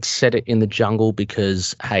 okay, let's set it in the jungle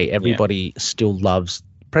because hey, everybody still loves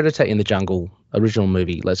Predator in the Jungle, original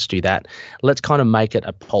movie. Let's do that. Let's kind of make it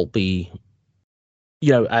a pulpy,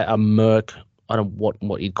 a murk. I don't know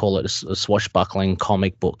what you'd call it, a swashbuckling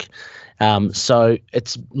comic book. So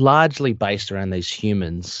it's largely based around these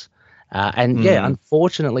humans.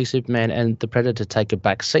 Unfortunately, Superman and the Predator take a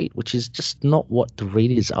back seat, which is just not what the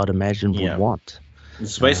readers, I'd imagine, would want.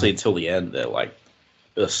 It's basically until the end, they're like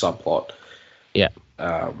a subplot. Yeah.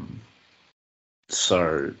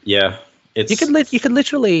 So yeah, it's you could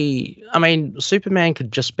literally. I mean, Superman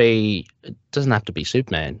could just be. It doesn't have to be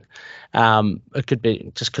Superman. It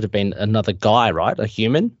could have been another guy, right? A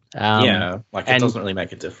human. it doesn't really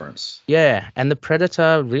make a difference. Yeah, and the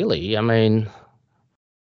Predator, really. I mean.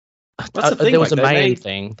 That's the thing, there was the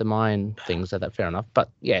Mayan thing, so that fair enough. But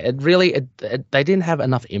yeah, they didn't have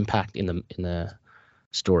enough impact in the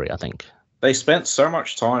story, I think. They spent so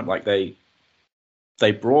much time, like they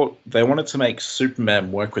wanted to make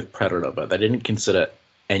Superman work with Predator, but they didn't consider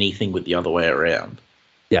anything with the other way around.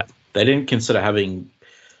 Yeah. They didn't consider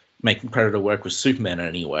making Predator work with Superman in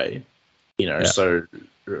any way. So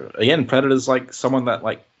again, Predator's like someone that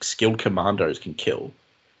like skilled commandos can kill.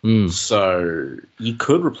 So you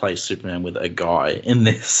could replace Superman with a guy in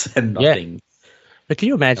this and nothing. Yeah. But can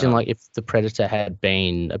you imagine like if the Predator had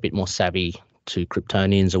been a bit more savvy to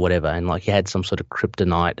Kryptonians or whatever, and like he had some sort of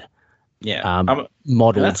kryptonite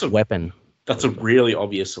modeled weapon? That's a really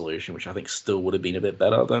obvious solution, which I think still would have been a bit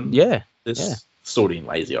better than this. Still being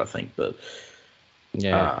lazy, I think, but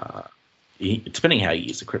depending how you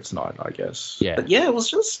use the kryptonite, I guess. Yeah. But yeah, it was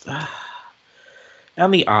just,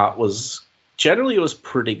 and the art was. Generally, it was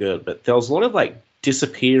pretty good, but there was a lot of like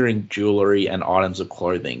disappearing jewelry and items of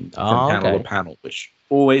clothing from panel to panel, which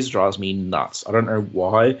always drives me nuts. I don't know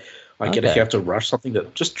why. If you have to rush something,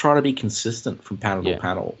 that just try to be consistent from panel to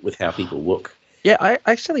panel with how people look. Yeah, I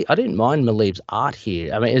didn't mind Maleev's art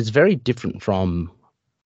here. I mean, it's very different from,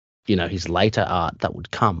 his later art that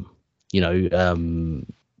would come.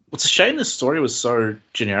 It's a shame this story was so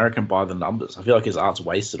generic and by the numbers. I feel like his art's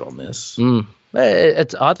wasted on this.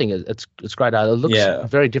 I think it's great art. It looks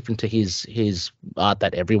very different to his art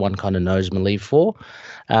that everyone kind of knows Maleev for,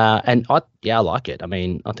 and I like it. I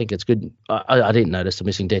mean, I think it's good. I didn't notice the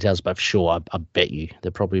missing details, but for sure, I bet you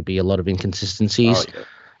there'd probably be a lot of inconsistencies. Oh, yeah.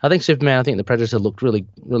 I think the Predator looked really,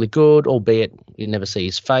 really good, albeit you never see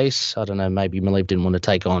his face. I don't know, maybe Maleev didn't want to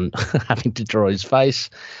take on having to draw his face.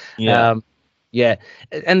 Yeah. Yeah,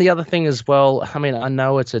 and the other thing as well, I mean, I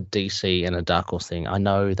know it's a DC and a Dark Horse thing. I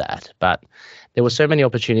know that, but there were so many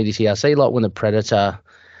opportunities here. I see like when the Predator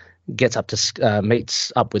gets up to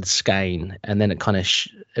meets up with Skane, and then it kind of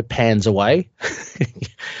it pans away.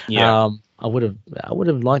 Yeah, I would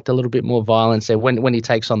have liked a little bit more violence there. When he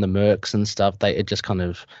takes on the mercs and stuff, it just kind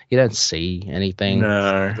of you don't see anything.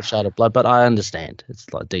 No, the shot of blood, but I understand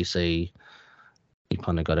it's like DC. You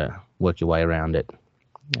kind of got to work your way around it.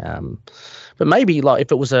 But maybe like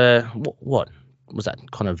if it was what was that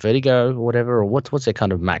kind of Vertigo or whatever, or what's their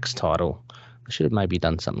kind of max title? I should have maybe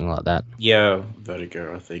done something like that. Yeah,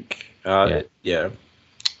 Vertigo, I think. Yeah.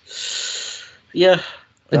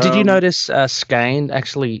 Did you notice Skane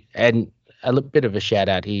actually? And a little bit of a shout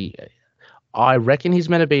out. I reckon he's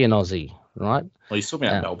meant to be an Aussie, right? Well, he's talking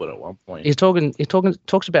about Melbourne at one point. He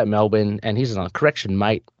talks about Melbourne, and he's like, correction,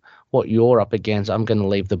 mate. What you're up against, I'm going to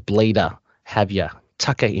leave the bleeder. Have you?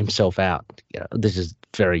 Tucker himself out. This is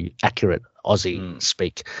very accurate Aussie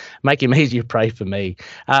speak. Make him easier prey for me.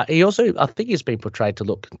 He also, I think he's been portrayed to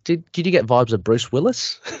look. Did you get vibes of Bruce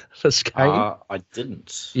Willis for Skane? I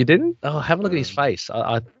didn't. You didn't? Oh, have a look at his face.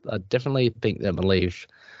 I definitely think that Maleev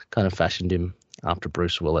kind of fashioned him after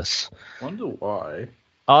Bruce Willis. Wonder why.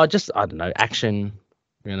 I don't know, action.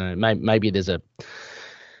 Maybe there's a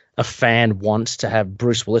fan wants to have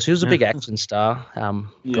Bruce Willis, who's a big action star,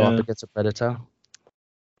 go up against a Predator.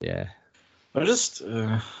 Yeah. I just,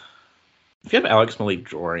 if you have Alex Maleev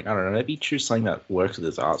drawing, I don't know, maybe choose something that works with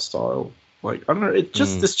his art style. Like, I don't know,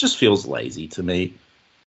 this just feels lazy to me.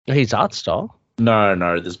 His art style?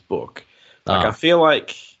 No, this book. Like, I feel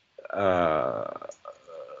like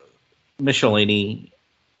Michelini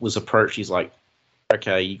was approached, he's like,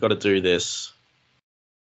 okay, you got to do this.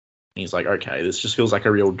 And he's like, okay, this just feels like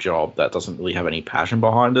a real job that doesn't really have any passion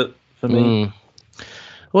behind it for me.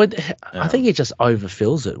 Well, I think he just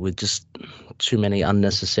overfills it with just too many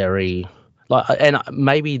unnecessary, and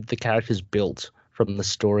maybe the character's built from the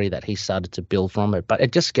story that he started to build from it, but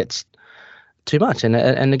it just gets too much. And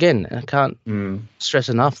again, I can't Mm. stress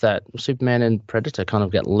enough that Superman and Predator kind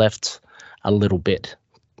of get left a little bit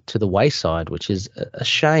to the wayside, which is a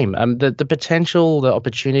shame. The potential, the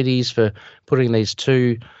opportunities for putting these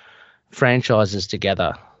two franchises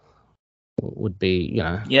together would be,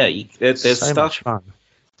 Yeah, there's so stuff. much fun.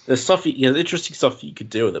 There's interesting stuff you could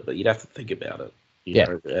do with it, but you'd have to think about it. You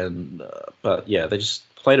know? And but yeah, they just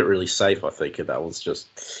played it really safe. I think, and that was just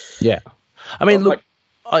I mean, look.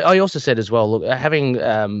 like, I also said as well, look, having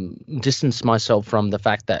distanced myself from the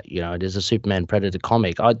fact that it is a Superman Predator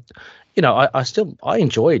comic, I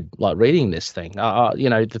enjoyed like reading this thing.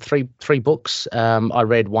 The three books. I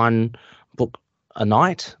read one book a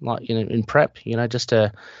night, like in prep, just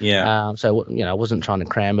to so I wasn't trying to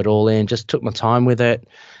cram it all in. Just took my time with it.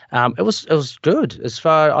 It was good as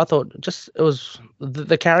far. I thought it was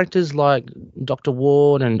the characters like Dr.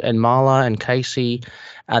 Ward and Marla and Casey.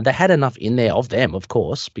 They had enough in there of them, of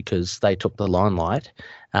course, because they took the limelight,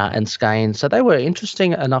 and Skane. So they were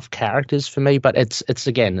interesting enough characters for me. But it's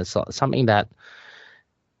like something that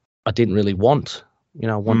I didn't really want.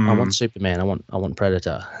 I want Superman. I want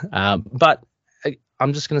Predator. But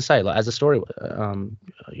I'm just going to say, like, as a story,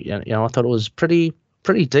 I thought it was pretty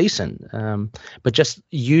decent. But just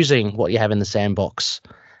using what you have in the sandbox,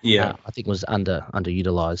 I think was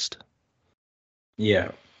underutilized.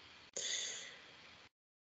 Yeah.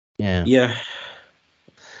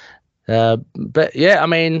 But yeah, I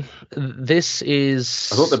mean, this is.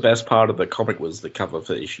 I thought the best part of the comic was the cover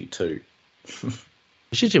for issue 2.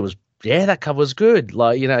 Issue 2 was. Yeah, that cover was good.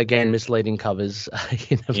 Like, again, misleading covers.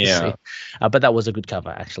 You never see. But that was a good cover,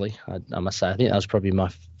 actually. I must say. I think that was probably my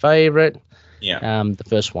favorite. Yeah. The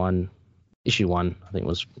first one, issue 1, I think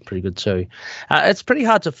was pretty good too. It's pretty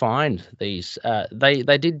hard to find these. They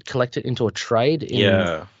did collect it into a trade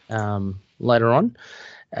later on.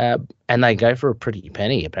 And they go for a pretty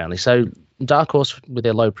penny, apparently. So Dark Horse, with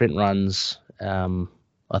their low print runs,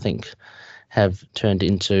 I think, have turned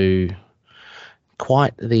into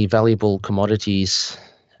quite the valuable commodities.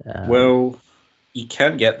 Well, you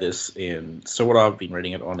can get this in. So what I've been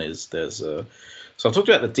reading it on is there's a. So I talked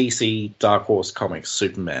about the DC Dark Horse Comics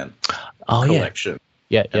Superman collection.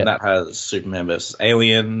 Yeah, and that has Superman versus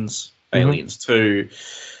Aliens, Aliens 2,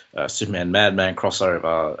 Superman Madman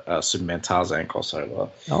crossover, Superman Tarzan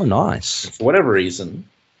crossover. Oh, nice. And for whatever reason,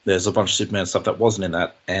 there's a bunch of Superman stuff that wasn't in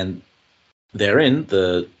that, and they're in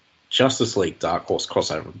the Justice League Dark Horse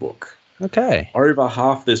crossover book. Okay. Over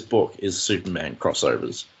half this book is Superman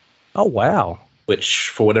crossovers. Oh, wow. Which,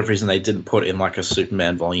 for whatever reason, they didn't put in like a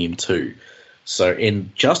Superman Volume 2. So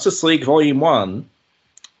in Justice League Volume 1,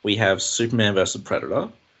 we have Superman versus Predator,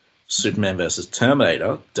 Superman versus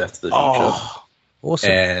Terminator, Death to the Future. Oh,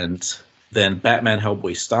 awesome. And then Batman,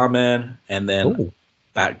 Hellboy, Starman, and then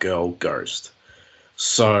Batgirl, Ghost.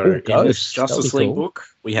 So in this Justice League book,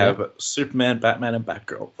 we have Superman, Batman, and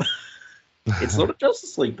Batgirl. It's not a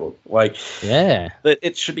Justice League book.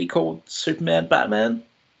 It should be called Superman, Batman,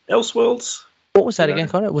 Elseworlds. What was that again,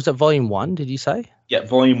 Connor? Was it Volume 1, did you say? Yeah,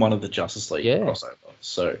 Volume 1 of the Justice League crossover.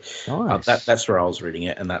 So nice. That's where I was reading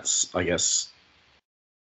it, and that's, I guess...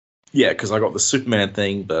 Yeah, because I got the Superman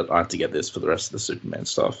thing, but I have to get this for the rest of the Superman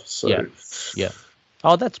stuff. So yeah.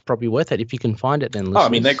 Oh, that's probably worth it if you can find it. Then I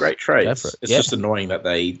mean, they're great trades. It. It's just annoying that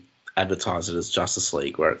they advertise it as Justice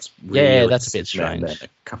League, where it's really that's a bit strange. A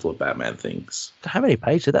couple of Batman things. How many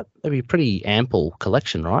pages? That'd be a pretty ample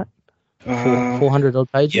collection, right? 400 odd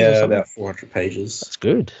pages. Yeah, about 400 pages. That's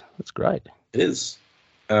good. That's great. It is.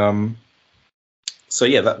 So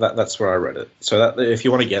yeah, that's where I read it. So that if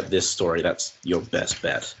you want to get this story, that's your best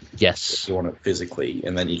bet. Yes. If you want it physically,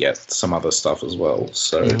 and then you get some other stuff as well.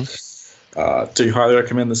 So do highly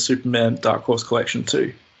recommend the Superman Dark Horse collection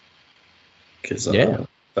too. Because that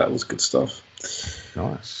was good stuff.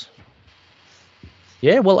 Nice.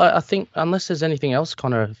 Yeah, well, I think unless there's anything else,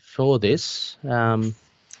 Connor, for this, go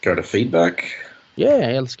to feedback.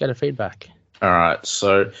 Yeah, let's go to feedback. All right,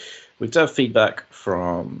 so we do have feedback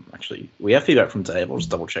from. Actually, we have feedback from Dave. I'll just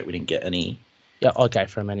double check we didn't get any. Yeah, okay,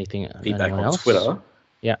 from anything. Feedback on else? Twitter.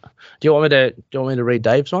 Yeah. Do you want me to read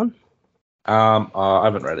Dave's one? I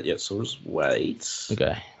haven't read it yet, so we'll just wait.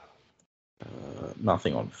 Okay.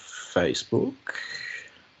 Nothing on Facebook.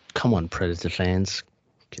 Come on, Predator fans,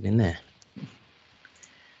 get in there.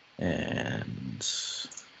 And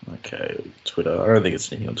okay, Twitter. I don't think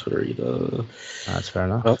it's anything on Twitter either. That's fair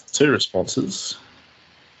enough. Well, 2 responses.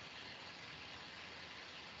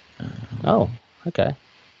 Okay.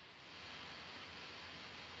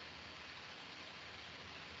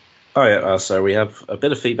 Oh yeah, so we have a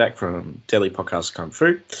bit of feedback from Daily Podcast Kung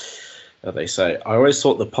Fu. They say, I always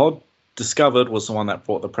thought the pod discovered was the one that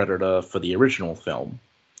brought the Predator for the original film.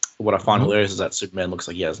 what I find Mhm. hilarious is that Superman looks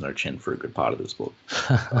like he has no chin for a good part of this book.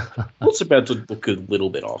 Also about to look a little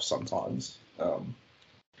bit off sometimes.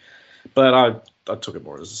 But I took it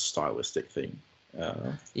more as a stylistic thing.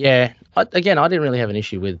 Yeah. I didn't really have an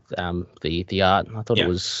issue with the art. I thought Yeah. it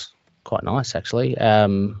was quite nice, actually.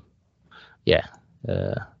 Yeah.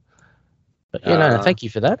 But no, thank you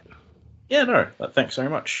for that. Yeah, no, thanks very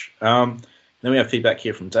much. Then we have feedback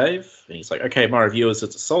here from Dave, and he's like, okay, my review is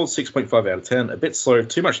it's a solid 6.5 out of 10, a bit slow,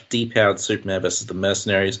 too much depowered Superman versus the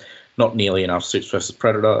Mercenaries, not nearly enough Supes versus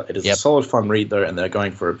Predator. It is a solid fun read, though, and they're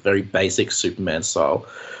going for a very basic Superman style,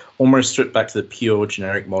 almost stripped back to the pure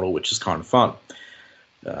generic model, which is kind of fun.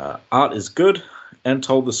 Art is good and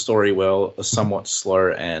told the story well, a somewhat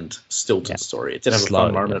slow and stilted story. It did have a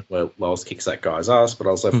fun moment where Lois kicks that guy's ass, but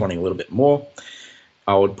I was left wanting a little bit more.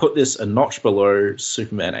 I would put this a notch below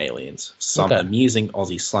Superman Aliens, some amusing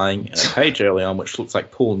Aussie slang, and a page early on which looks like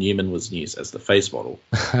Paul Newman was used as the face model.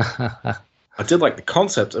 I did like the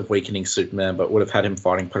concept of weakening Superman, but would have had him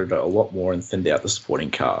fighting Predator a lot more and thinned out the supporting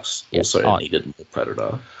cast. Also, it needed more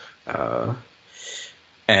Predator.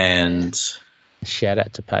 And shout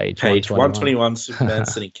out to page 121, Superman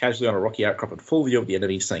sitting casually on a rocky outcrop in full view of the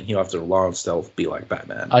enemy, saying he'll have to rely on stealth, be like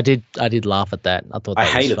Batman. I did laugh at that. I thought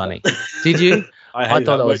that was funny. That. Did you? I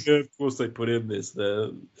thought that was. Of course, they put in this.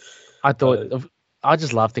 I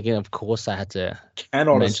just laughed thinking, of course, I had to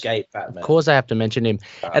escape Batman. Of course, I have to mention him.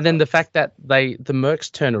 And then the fact that the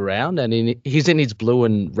Mercs turn around and he's in his blue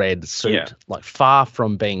and red suit, like far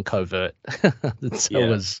from being covert. So it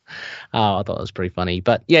was, I thought it was pretty funny.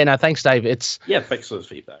 But yeah, no, thanks, Dave. Thanks for the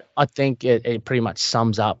feedback. I think it pretty much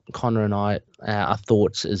sums up Connor and I our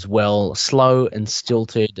thoughts as well. Slow and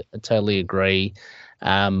stilted. I totally agree.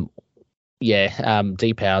 Depowered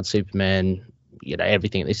Superman.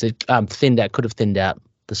 Everything. They said thinned out, could have thinned out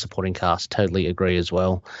the supporting cast. Totally agree as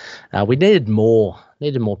well. We needed more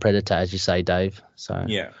Predator, as you say, Dave. So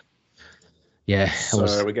yeah. So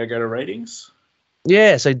are we gonna go to ratings?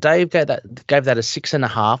 Yeah. So Dave gave that a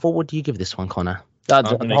 6.5. What would you give this one, Connor?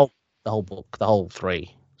 The whole book, the whole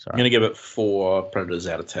 3. Sorry. I'm gonna give it 4 Predators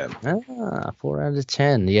out of 10. 4 out of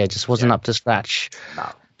 10. Yeah, just wasn't up to scratch. No,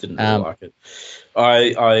 didn't really like it.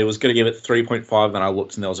 I was gonna give it 3.5, then I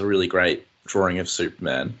looked and there was a really great drawing of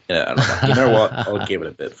Superman. Yeah, and I'm like, you know what? I'll give it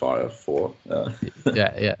a bit 4.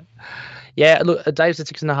 Yeah. Look, Dave's at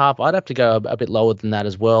 6.5. I'd have to go a bit lower than that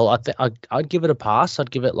as well. I'd give it a pass.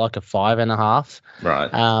 I'd give it like a 5.5.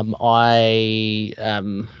 Right.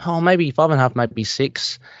 Maybe 5.5, maybe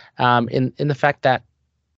 6. In the fact that,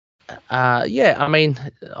 I mean,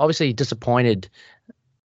 obviously disappointed.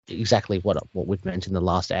 Exactly what we've mentioned the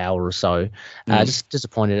last hour or so. Just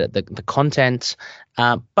disappointed at the content,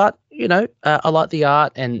 but I like the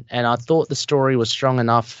art and I thought the story was strong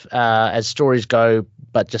enough as stories go,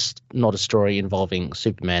 but just not a story involving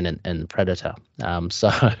Superman and Predator. Apart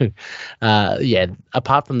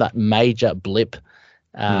from that major blip,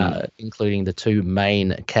 including the 2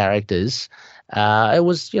 main characters, it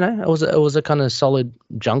was a kind of solid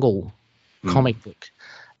jungle comic book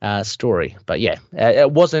story. But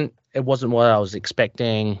it wasn't what I was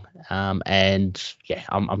expecting, and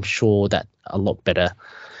I'm sure that a lot better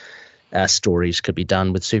stories could be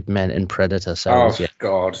done with Superman and Predator. So a bit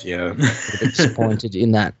disappointed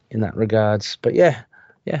in that regards. But as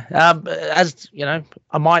I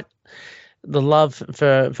might, the love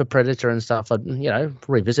for Predator and stuff, I'd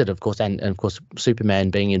revisit, of course, and of course Superman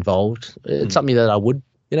being involved. It's something that I would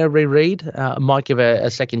reread. I might give a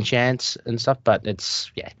second chance and stuff, but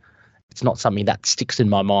it's not something that sticks in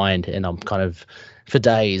my mind, and I'm kind of for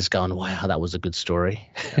days going, wow, that was a good story.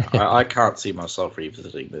 I can't see myself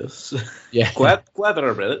revisiting this. Yeah. glad that I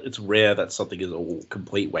read it. It's rare that something is a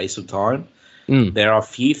complete waste of time. There are a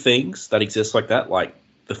few things that exist like that, like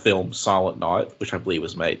the film Silent Night, which I believe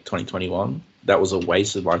was made 2021. That was a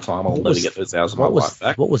waste of my time. I'll never get those hours of my life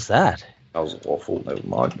back. What was that? That was awful. Never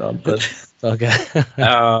mind. But okay.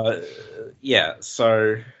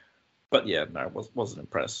 Wasn't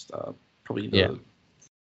impressed. Probably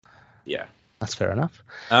that's fair enough.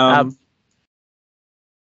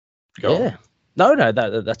 Go on. No,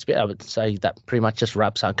 that's it. I would say that pretty much just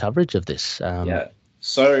wraps our coverage of this.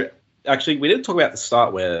 So actually, we didn't talk about the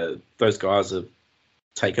start where those guys have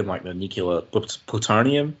taken like the nuclear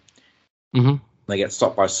plutonium. Mm-hmm. They get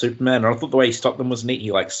stopped by Superman, and I thought the way he stopped them was neat.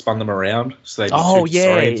 He like spun them around, so they set off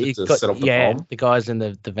the bomb. The guys in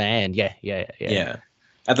the van. Yeah.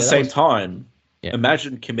 At the same time,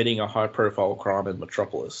 imagine committing a high-profile crime in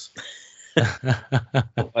Metropolis. When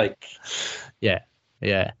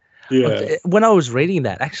I was reading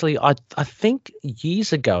that, actually, I think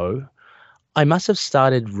years ago, I must have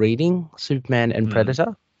started reading Superman and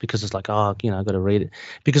Predator because it's like, oh, I've got to read it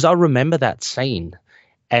because I remember that scene,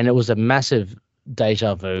 and it was a massive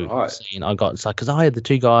deja vu scene I got. It's like, because I had the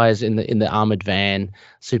two guys in the armored van.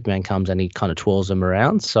 Superman comes and he kind of twirls them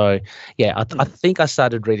around. So yeah, I think I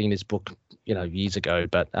started reading this book years ago,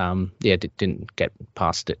 but didn't get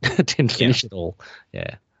past it. Didn't finish it all.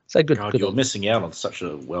 Yeah, so good. God, you're missing out on such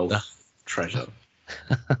a wealth treasure.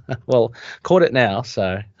 Well, caught it now,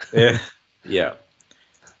 so yeah.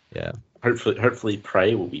 Hopefully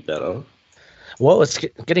Prey will be better. Well, it's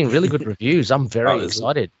getting really good reviews. I'm very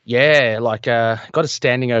excited. Yeah, like got a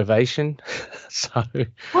standing ovation. So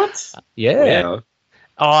what? Yeah.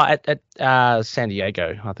 Oh, at San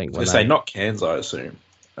Diego, I think. They say not Cannes, I assume.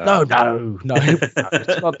 No. It's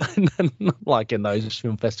not like in those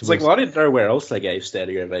film festivals. It's like, well, I didn't know where else they gave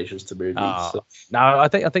standing ovations to movies. No, I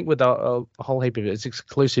think with a whole heap of it, it's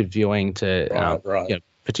exclusive viewing to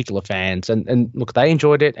particular fans, and look, they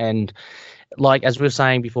enjoyed it, and like as we were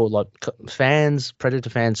saying before, like fans, Predator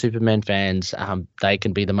fans, Superman fans, they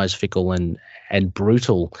can be the most fickle and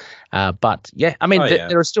brutal. But yeah, I mean,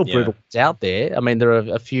 there are still brutal ones out there. I mean, there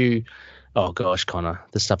are a few. Oh gosh, Connor,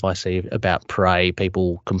 the stuff I see about Prey,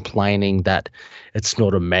 people complaining that it's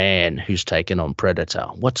not a man who's taken on Predator.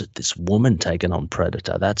 What's it? This woman taken on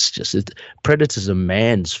Predator? That's just it. Predator's a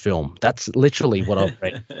man's film. That's literally what I've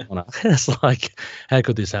read. It's like, how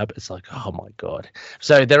could this happen? It's like, oh my God.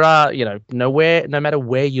 So there are, no matter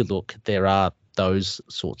where you look, there are those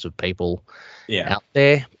sorts of people out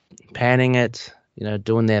there panning it,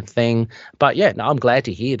 doing their thing. But yeah, no, I'm glad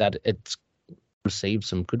to hear that it's received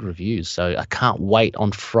some good reviews, so I can't wait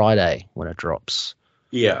on Friday when it drops.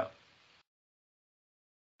 Yeah.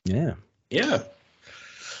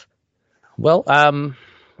 Well,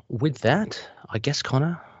 with that, I guess,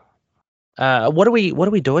 Connor, what are we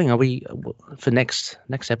doing? Are we for next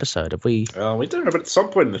episode? Have we? We don't know, but at some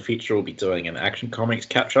point in the future, we'll be doing an Action Comics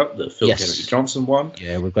catch up, the Phil Kennedy Johnson one.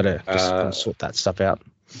 Yeah, we've got to just sort that stuff out.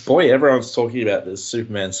 Boy, everyone's talking about this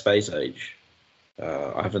Superman Space Age.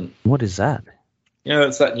 I haven't. What is that?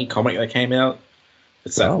 It's that new comic that came out.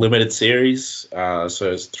 It's that limited series.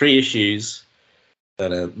 So it's 3 issues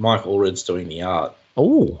that Mike Allred's doing the art.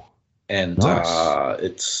 Oh, and nice.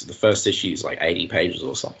 It's the first issue is like 80 pages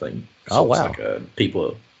or something. So wow! It's like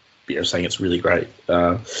people are saying it's really great.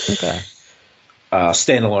 Okay.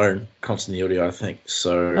 Standalone continuity, I think.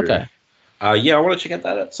 So okay. I want to check out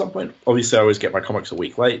that at some point. Obviously, I always get my comics a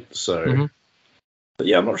week late, so. Mm-hmm. But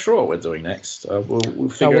yeah, I'm not sure what we're doing next. We'll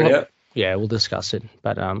figure it out. Yeah, we'll discuss it.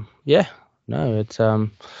 But it's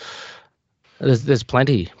there's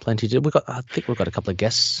plenty to do. I think we've got a couple of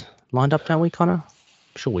guests lined up, don't we, Connor?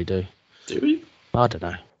 I'm sure we do. Do we? I don't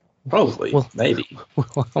know. Probably. Maybe.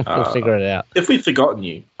 We'll figure it out. If we've forgotten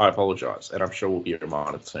you, I apologize, and I'm sure we'll be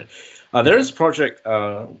reminded soon. There is a project.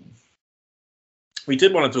 We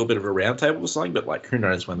did want to do a bit of a roundtable or something, but like, who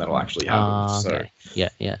knows when that'll actually happen? Okay. So yeah.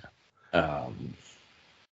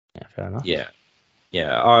 Fair enough.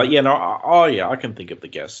 I can think of the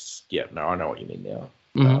guests. Yeah, no, I know what you mean now.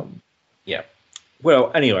 Mm-hmm.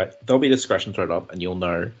 Well, anyway, there'll be a discussion thread up, and you'll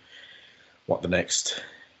know what the next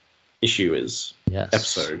issue is. Yes.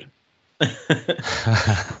 Episode.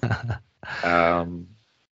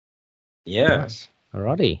 Nice.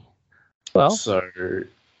 Alrighty. Well. So,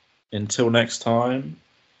 until next time.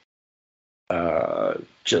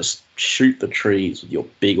 Just shoot the trees with your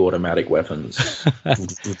big automatic weapons.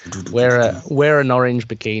 Wear an orange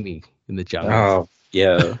bikini in the jungle. Oh,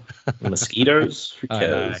 yeah. Mosquitoes? Who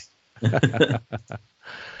cares?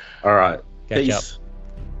 All right. Catch up.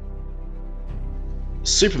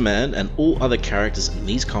 Superman and all other characters in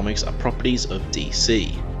these comics are properties of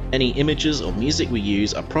DC. Any images or music we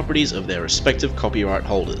use are properties of their respective copyright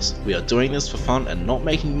holders. We are doing this for fun and not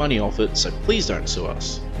making money off it, so please don't sue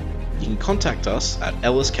us. You can contact us at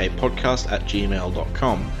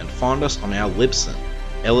lskpodcast@gmail.com and find us on our Libsyn,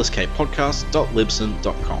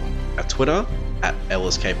 lskpodcast.libsyn.com, our Twitter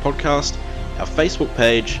 @lskpodcast, our Facebook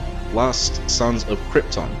page, Last Sons of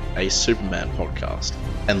Krypton, a Superman podcast.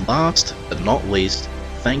 And last but not least,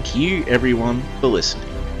 thank you everyone for listening.